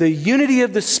the unity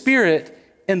of the Spirit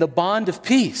in the bond of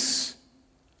peace.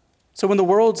 So when the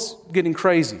world's getting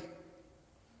crazy,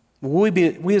 will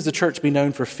we as the church be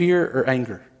known for fear or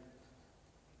anger?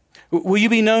 Will you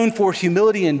be known for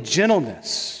humility and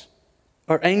gentleness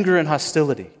or anger and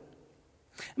hostility?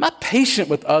 Am I patient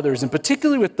with others, and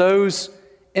particularly with those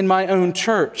in my own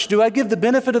church? Do I give the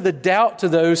benefit of the doubt to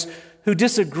those who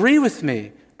disagree with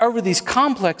me over these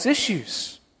complex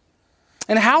issues?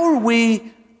 And how are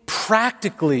we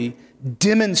practically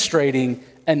demonstrating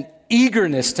an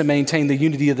eagerness to maintain the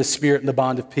unity of the Spirit and the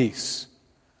bond of peace?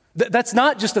 That's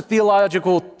not just a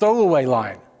theological throwaway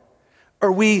line.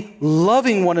 Are we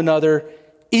loving one another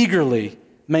eagerly,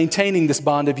 maintaining this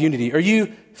bond of unity? Are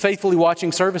you faithfully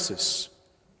watching services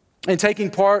and taking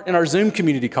part in our Zoom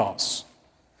community calls?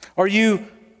 Are you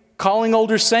calling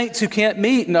older saints who can't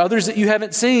meet and others that you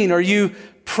haven't seen? Are you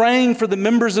praying for the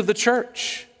members of the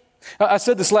church? I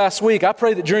said this last week. I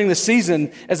pray that during this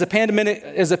season, as a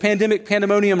pandemic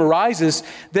pandemonium arises,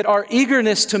 that our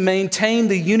eagerness to maintain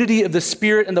the unity of the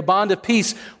Spirit and the bond of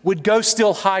peace would go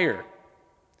still higher.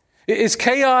 As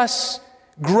chaos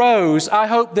grows, I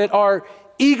hope that our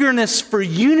eagerness for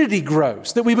unity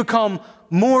grows, that we become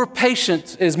more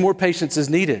patient as more patience is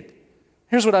needed.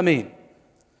 Here's what I mean.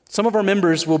 Some of our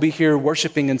members will be here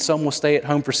worshiping and some will stay at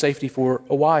home for safety for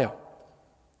a while.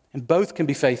 And both can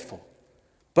be faithful.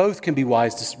 Both can be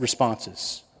wise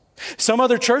responses. Some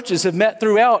other churches have met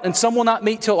throughout and some will not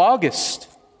meet till August.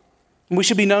 And we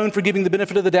should be known for giving the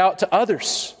benefit of the doubt to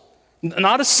others,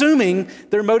 not assuming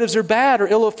their motives are bad or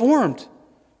ill-informed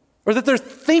or that their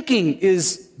thinking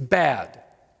is bad.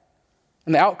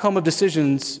 And the outcome of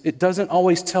decisions, it doesn't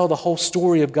always tell the whole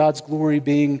story of God's glory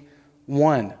being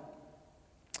won.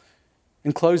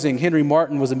 In closing, Henry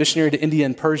Martyn was a missionary to India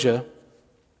and Persia,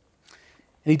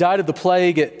 and he died of the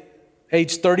plague at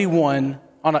age 31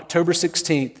 on October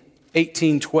 16th,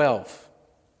 1812.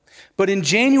 But in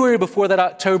January before that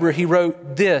October, he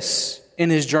wrote this in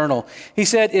his journal. He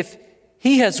said, if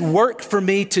he has work for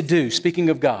me to do, speaking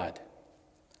of God,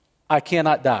 I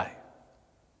cannot die.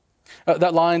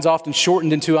 That line's often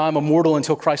shortened into, I'm immortal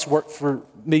until Christ's work for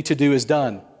me to do is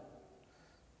done.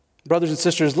 Brothers and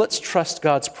sisters, let's trust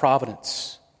God's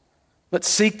providence. Let's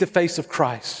seek the face of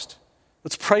Christ.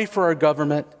 Let's pray for our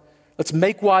government. Let's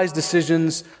make wise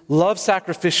decisions, love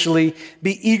sacrificially,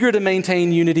 be eager to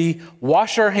maintain unity,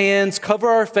 wash our hands, cover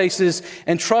our faces,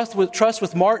 and trust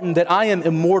with Martin that I am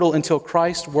immortal until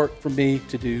Christ's work for me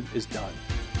to do is done.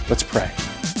 Let's pray.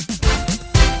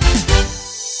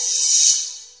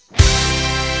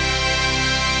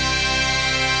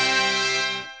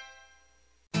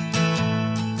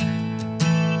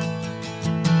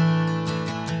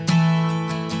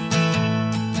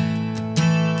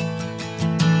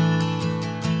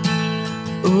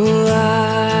 Oh,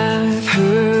 I've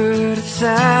heard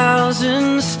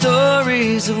 1,000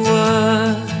 stories of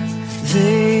what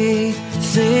they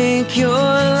think you're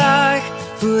like,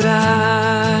 but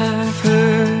I've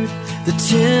heard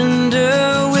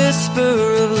tender whisper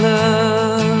of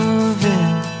love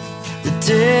in the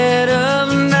dead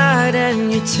of night,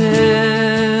 and you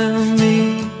tell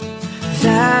me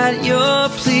that you're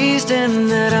pleased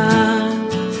and that I'm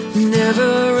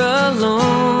never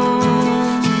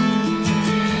alone.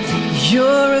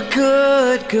 You're a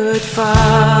good, good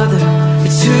Father.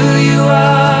 It's who you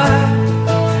are.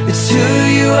 It's who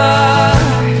you are.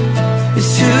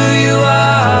 It's who you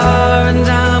are, and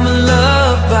I'm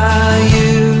loved by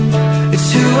you.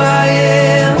 It's who I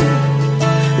am.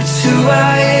 It's who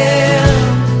I am.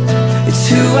 It's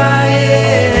who I am.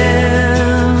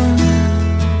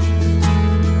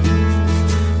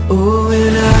 Oh,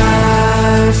 and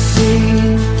I've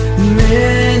seen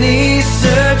many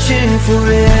searching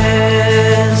for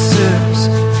answers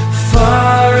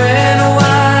far and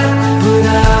wide, but I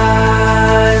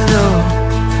know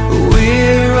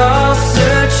we're all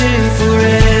searching for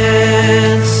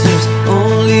answers.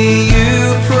 Only you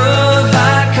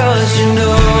provide, 'cause you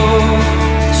know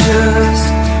just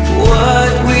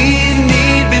what we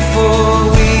need before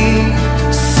we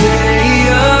say a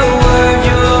word.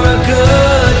 You're a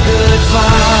good, good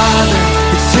Father.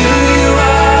 It's who you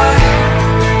are.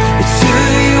 It's who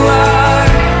you are.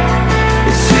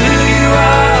 It's who you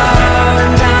are,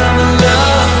 and I'm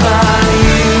loved by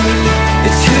you.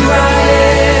 It's who I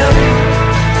am.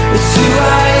 It's who I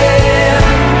am.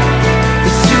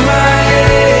 It's who I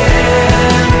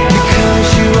am. Because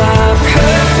you are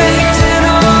perfect in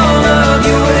all of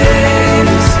your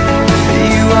ways.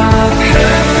 You are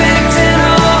perfect in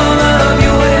all of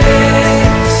your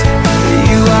ways.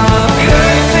 You are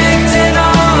perfect in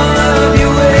all of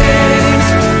your ways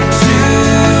to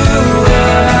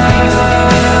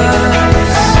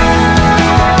us.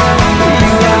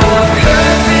 You are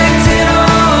perfect in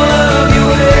all of your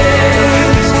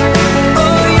ways.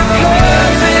 Oh, you're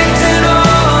perfect in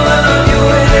all of your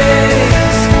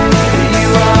ways. You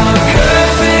are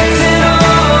perfect in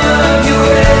all of your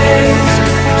ways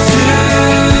to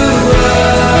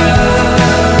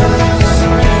us.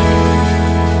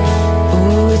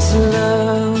 Oh, it's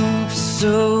love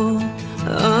so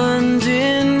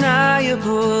undeniable.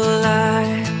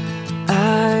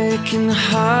 I can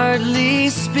hardly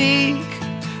speak.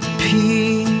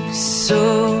 Peace so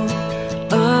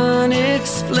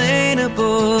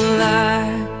unexplainable.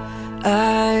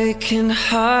 I can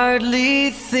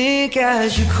hardly think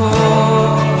as you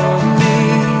call me.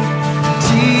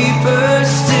 Deeper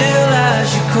still as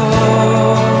you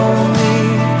call me.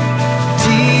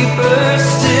 Deeper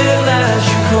still as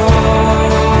you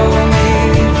call me.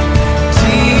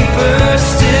 Deeper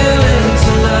still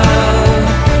into love.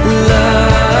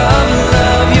 Love,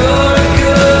 love. You're a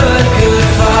good, good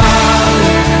Father.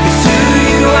 It's who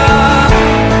you are.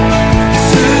 It's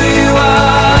who you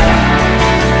are.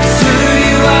 It's who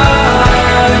you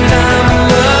are, and I'm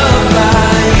loved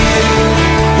by you.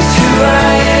 It's who I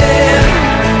am.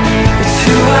 It's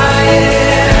who I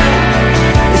am.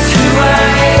 It's who I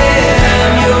am.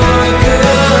 You're a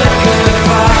good, good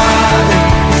Father.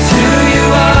 It's who you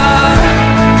are.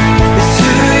 It's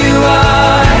who you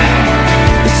are.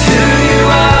 It's who you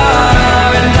are,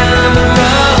 and I'm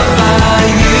loved by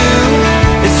you.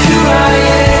 It's who I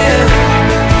am.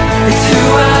 It's who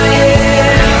I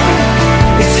am.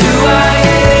 It's who I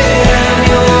am.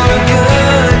 You're a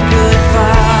good, good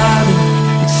Father.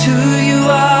 It's who you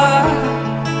are.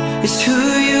 It's who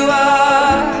you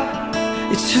are.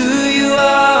 It's who you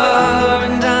are,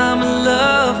 and I'm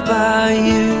loved by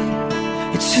you.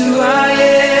 It's who I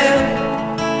am.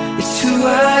 It's who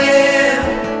I am.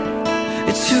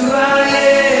 It's who I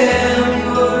am.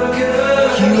 You're good.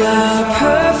 You are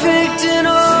perfect in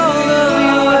all of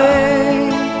your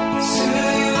ways. It's who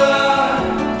you are.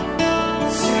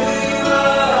 It's who you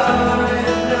are,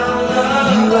 and I'm loved.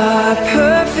 You are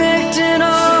perfect in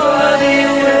all of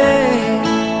your ways.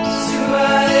 It's who I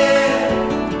am.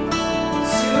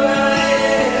 It's who I am.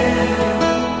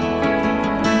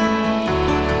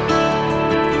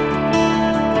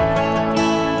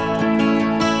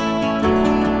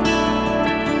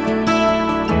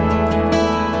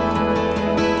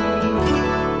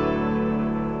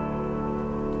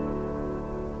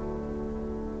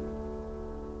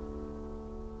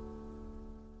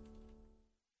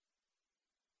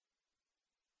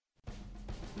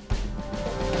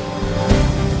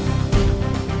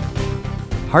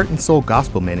 Heart and Soul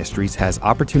Gospel Ministries has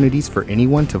opportunities for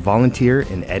anyone to volunteer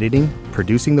in editing,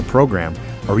 producing the program,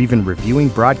 or even reviewing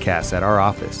broadcasts at our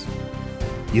office.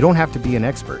 You don't have to be an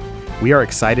expert. We are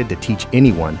excited to teach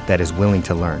anyone that is willing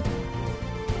to learn.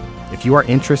 If you are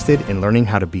interested in learning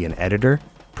how to be an editor,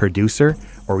 producer,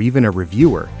 or even a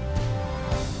reviewer,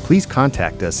 please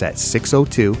contact us at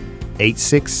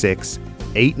 602-866-8255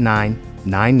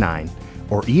 8999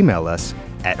 or email us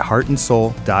at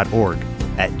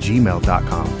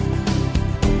heartandsoul.org@gmail.com.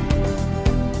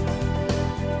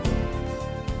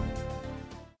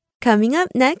 Coming up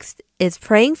next is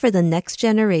Praying for the Next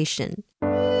Generation.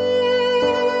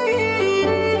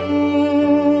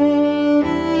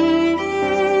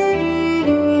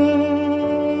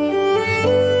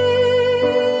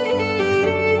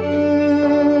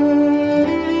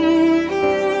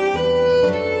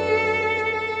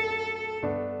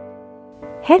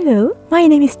 Hello, my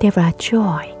name is Deborah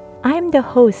Joy. I am the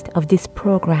host of this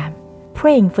program,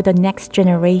 Praying for the Next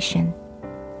Generation.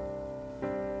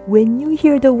 When you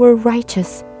hear the word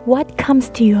righteous, what comes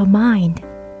to your mind?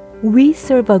 We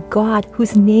serve a God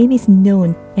whose name is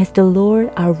known as the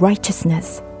Lord our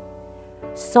righteousness.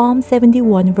 Psalm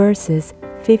 71 verses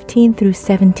 15 through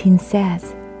 17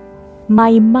 says,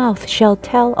 "My mouth shall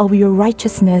tell of your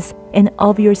righteousness and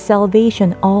of your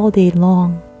salvation all day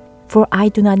long, for I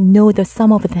do not know the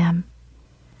sum of them.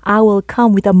 I will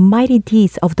come with the mighty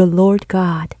deeds of the Lord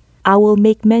God. I will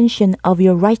make mention of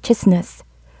your righteousness,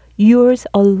 yours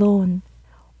alone.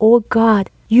 O God,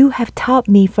 you have taught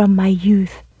me from my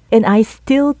youth, and I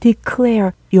still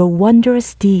declare your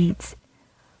wondrous deeds."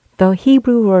 The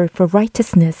Hebrew word for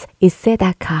righteousness is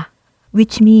tzedakah,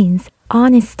 which means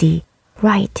honesty,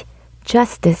 right,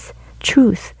 justice,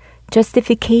 truth,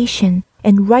 justification,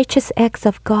 and righteous acts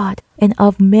of God and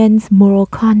of men's moral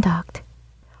conduct.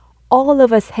 All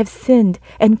of us have sinned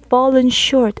and fallen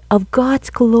short of God's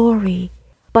glory,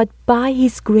 but by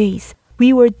His grace,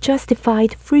 we were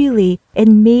justified freely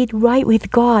and made right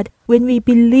with God when we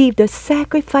believed the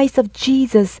sacrifice of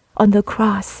Jesus on the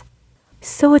cross.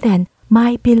 So then,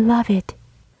 my beloved,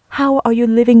 how are you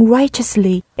living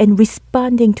righteously and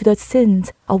responding to the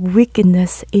sins of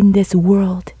wickedness in this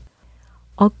world?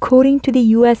 According to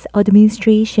the U.S.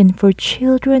 Administration for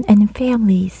Children and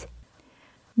Families,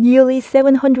 nearly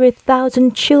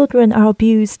 700,000 children are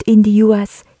abused in the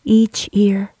U.S. each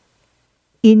year.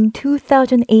 In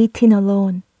 2018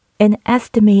 alone, an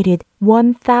estimated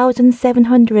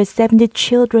 1,770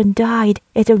 children died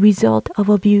as a result of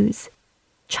abuse.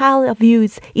 Child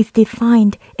abuse is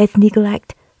defined as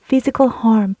neglect, physical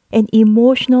harm, and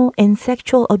emotional and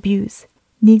sexual abuse.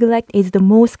 Neglect is the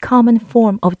most common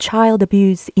form of child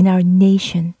abuse in our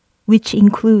nation, which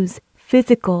includes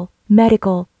physical,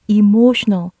 medical,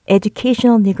 emotional,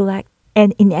 educational neglect,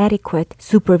 and inadequate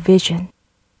supervision.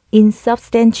 In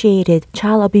substantiated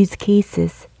child abuse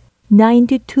cases,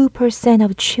 92%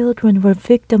 of children were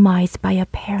victimized by a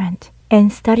parent,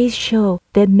 and studies show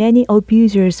that many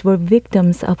abusers were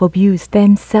victims of abuse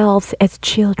themselves as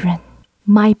children.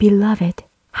 My beloved,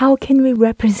 how can we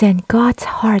represent God's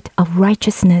heart of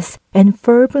righteousness and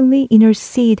fervently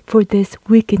intercede for this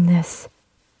wickedness?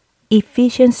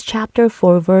 Ephesians chapter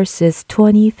 4 verses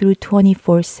 20 through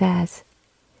 24 says,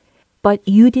 "But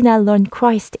you did not learn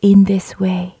Christ in this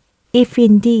way, if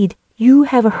indeed you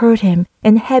have heard Him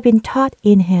and have been taught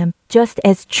in Him, just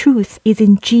as truth is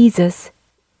in Jesus,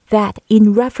 that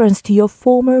in reference to your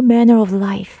former manner of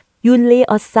life, you lay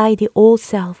aside the old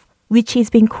self, which is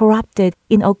being corrupted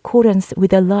in accordance with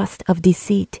the lust of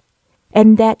deceit,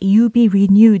 and that you be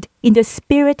renewed in the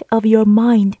spirit of your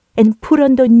mind, and put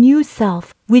on the new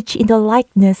self, which in the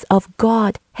likeness of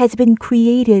God has been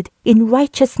created in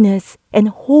righteousness and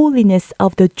holiness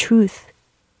of the truth."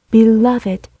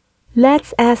 Beloved,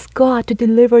 let's ask God to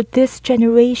deliver this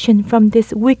generation from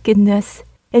this wickedness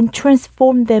and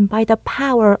transform them by the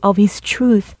power of His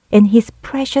truth and His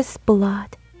precious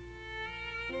blood.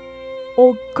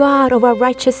 O God of our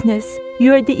righteousness,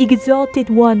 you are the exalted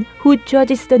one who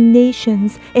judges the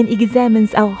nations and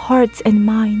examines our hearts and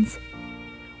minds.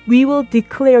 We will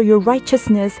declare your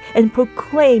righteousness and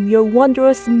proclaim your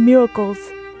wondrous miracles.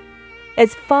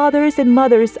 As fathers and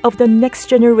mothers of the next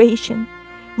generation,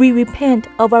 we repent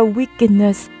of our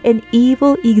wickedness and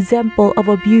evil example of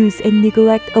abuse and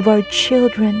neglect of our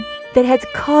children that has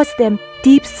caused them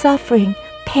deep suffering,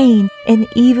 pain, and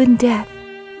even death.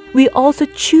 We also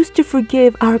choose to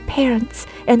forgive our parents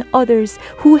and others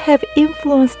who have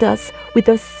influenced us with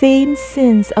the same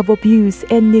sins of abuse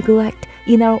and neglect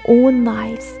in our own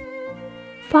lives.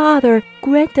 Father,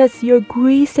 grant us your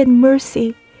grace and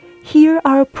mercy. Hear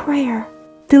our prayer.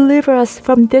 Deliver us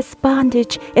from this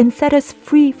bondage and set us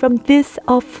free from this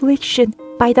affliction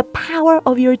by the power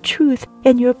of your truth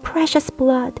and your precious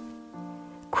blood.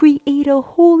 Create a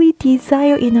holy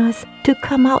desire in us to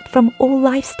come out from all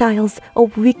lifestyles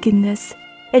of wickedness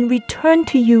and return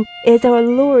to you as our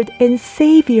Lord and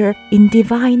Savior in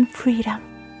divine freedom.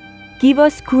 Give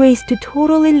us grace to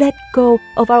totally let go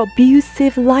of our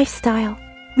abusive lifestyle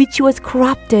which was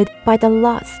corrupted by the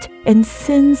lust and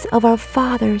sins of our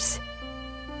fathers.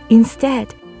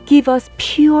 Instead, give us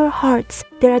pure hearts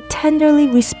that are tenderly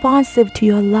responsive to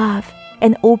your love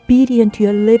and obedient to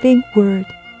your living word.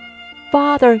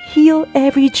 Father, heal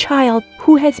every child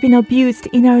who has been abused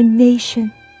in our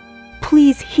nation.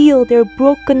 Please heal their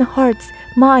broken hearts,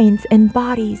 minds, and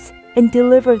bodies, and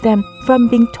deliver them from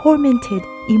being tormented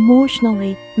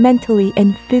emotionally, mentally,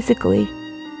 and physically.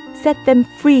 Set them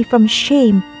free from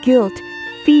shame, guilt,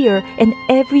 fear, and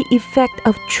every effect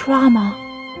of trauma.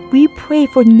 We pray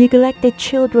for neglected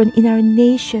children in our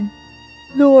nation.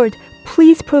 Lord,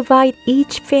 please provide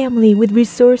each family with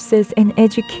resources and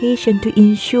education to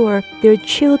ensure their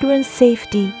children's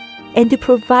safety and to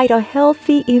provide a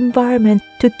healthy environment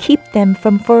to keep them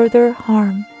from further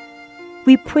harm.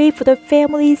 We pray for the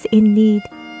families in need.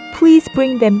 Please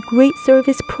bring them great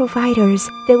service providers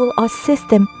that will assist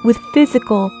them with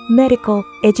physical, medical,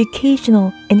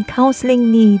 educational, and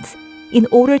counseling needs in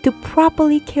order to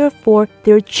properly care for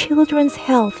their children's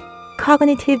health,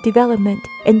 cognitive development,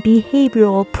 and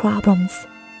behavioral problems.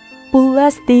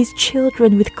 Bless these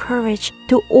children with courage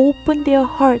to open their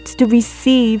hearts to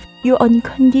receive your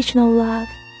unconditional love,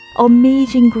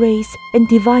 amazing grace, and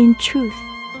divine truth,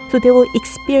 so they will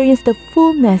experience the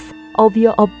fullness of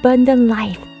your abundant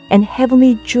life and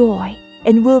heavenly joy,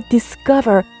 and will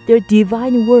discover their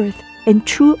divine worth and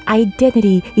true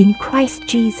identity in Christ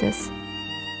Jesus.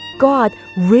 God,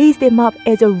 raise them up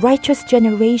as a righteous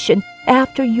generation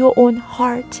after your own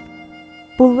heart.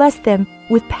 Bless them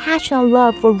with passionate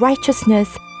love for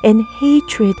righteousness and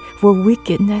hatred for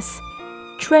wickedness.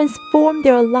 Transform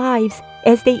their lives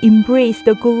as they embrace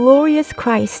the glorious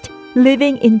Christ,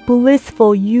 living in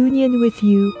blissful union with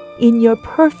you in your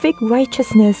perfect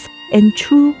righteousness and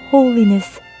true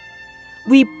holiness.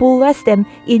 We bless them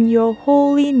in your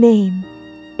holy name.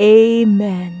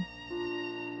 Amen.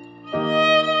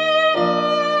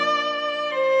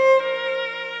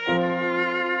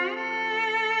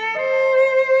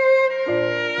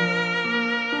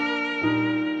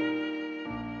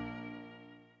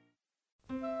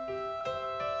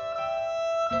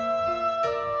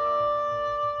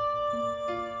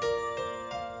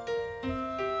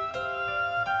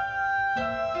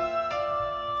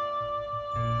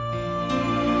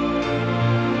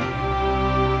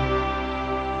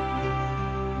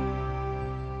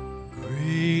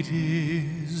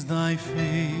 Thy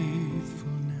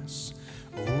faithfulness,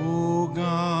 O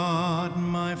God,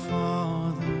 my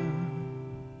Father.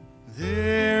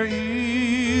 There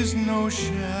is no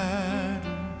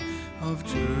shadow of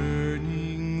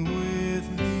turning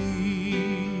with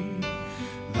Thee.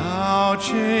 Thou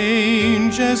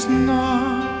changest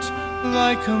not,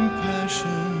 Thy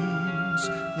compassions,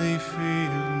 they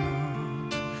fail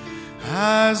not.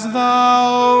 As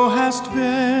Thou hast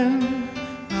been,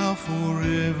 Thou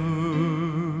forever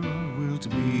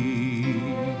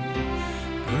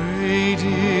Great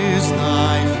is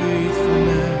Thy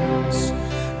faithfulness,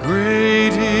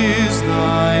 great is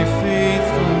Thy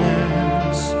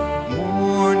faithfulness.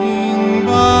 Morning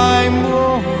by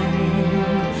morning,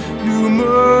 new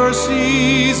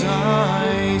mercies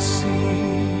I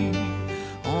see.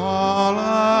 All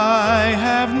I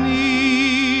have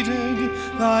needed,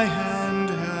 Thy hand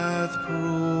hath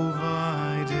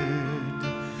provided.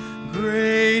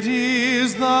 Great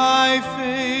is Thy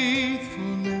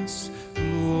faithfulness,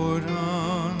 Lord,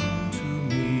 unto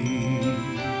me.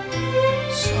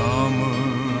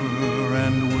 Summer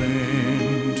and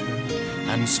winter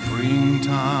and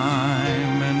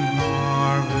springtime and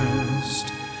harvest,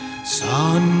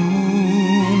 sun,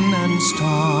 moon, and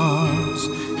stars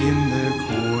in their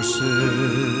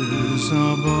courses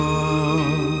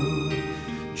above,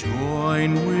 join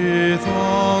with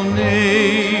all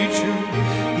nature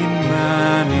in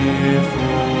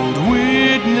manifold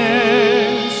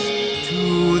witness to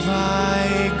Thy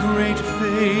great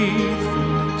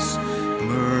faithfulness,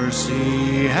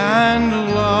 mercy, and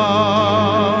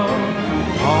love.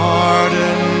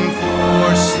 Pardon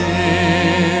for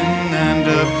sin and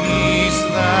a peace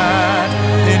that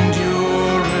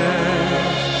endureth,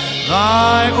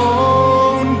 Thy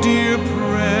own dear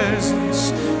presence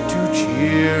to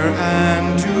cheer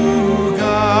and to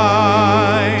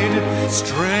guide,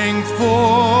 strength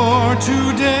for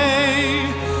today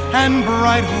and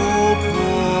bright hope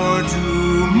for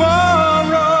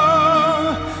tomorrow,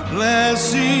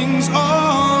 blessings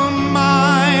all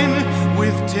mine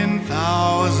with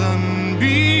 10,000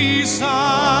 beside.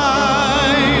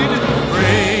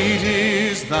 Great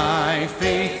is Thy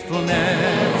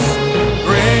faithfulness,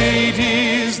 great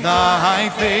is Thy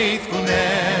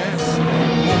faithfulness.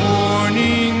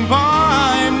 Morning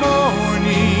by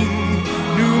morning,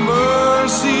 new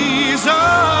mercy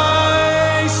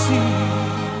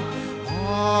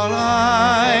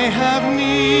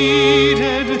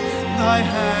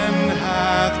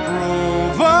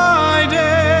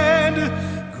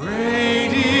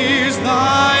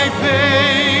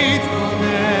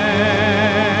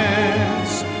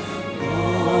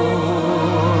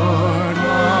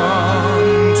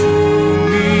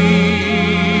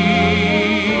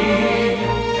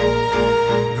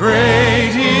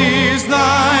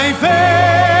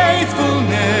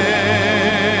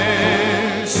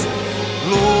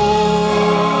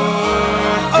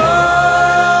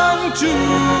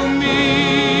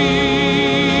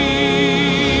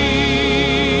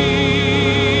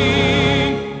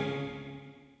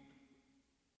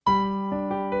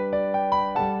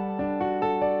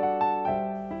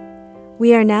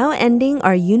We are now ending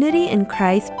our Unity in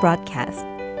Christ broadcast.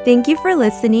 Thank you for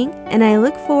listening, and I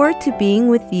look forward to being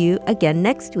with you again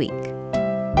next week.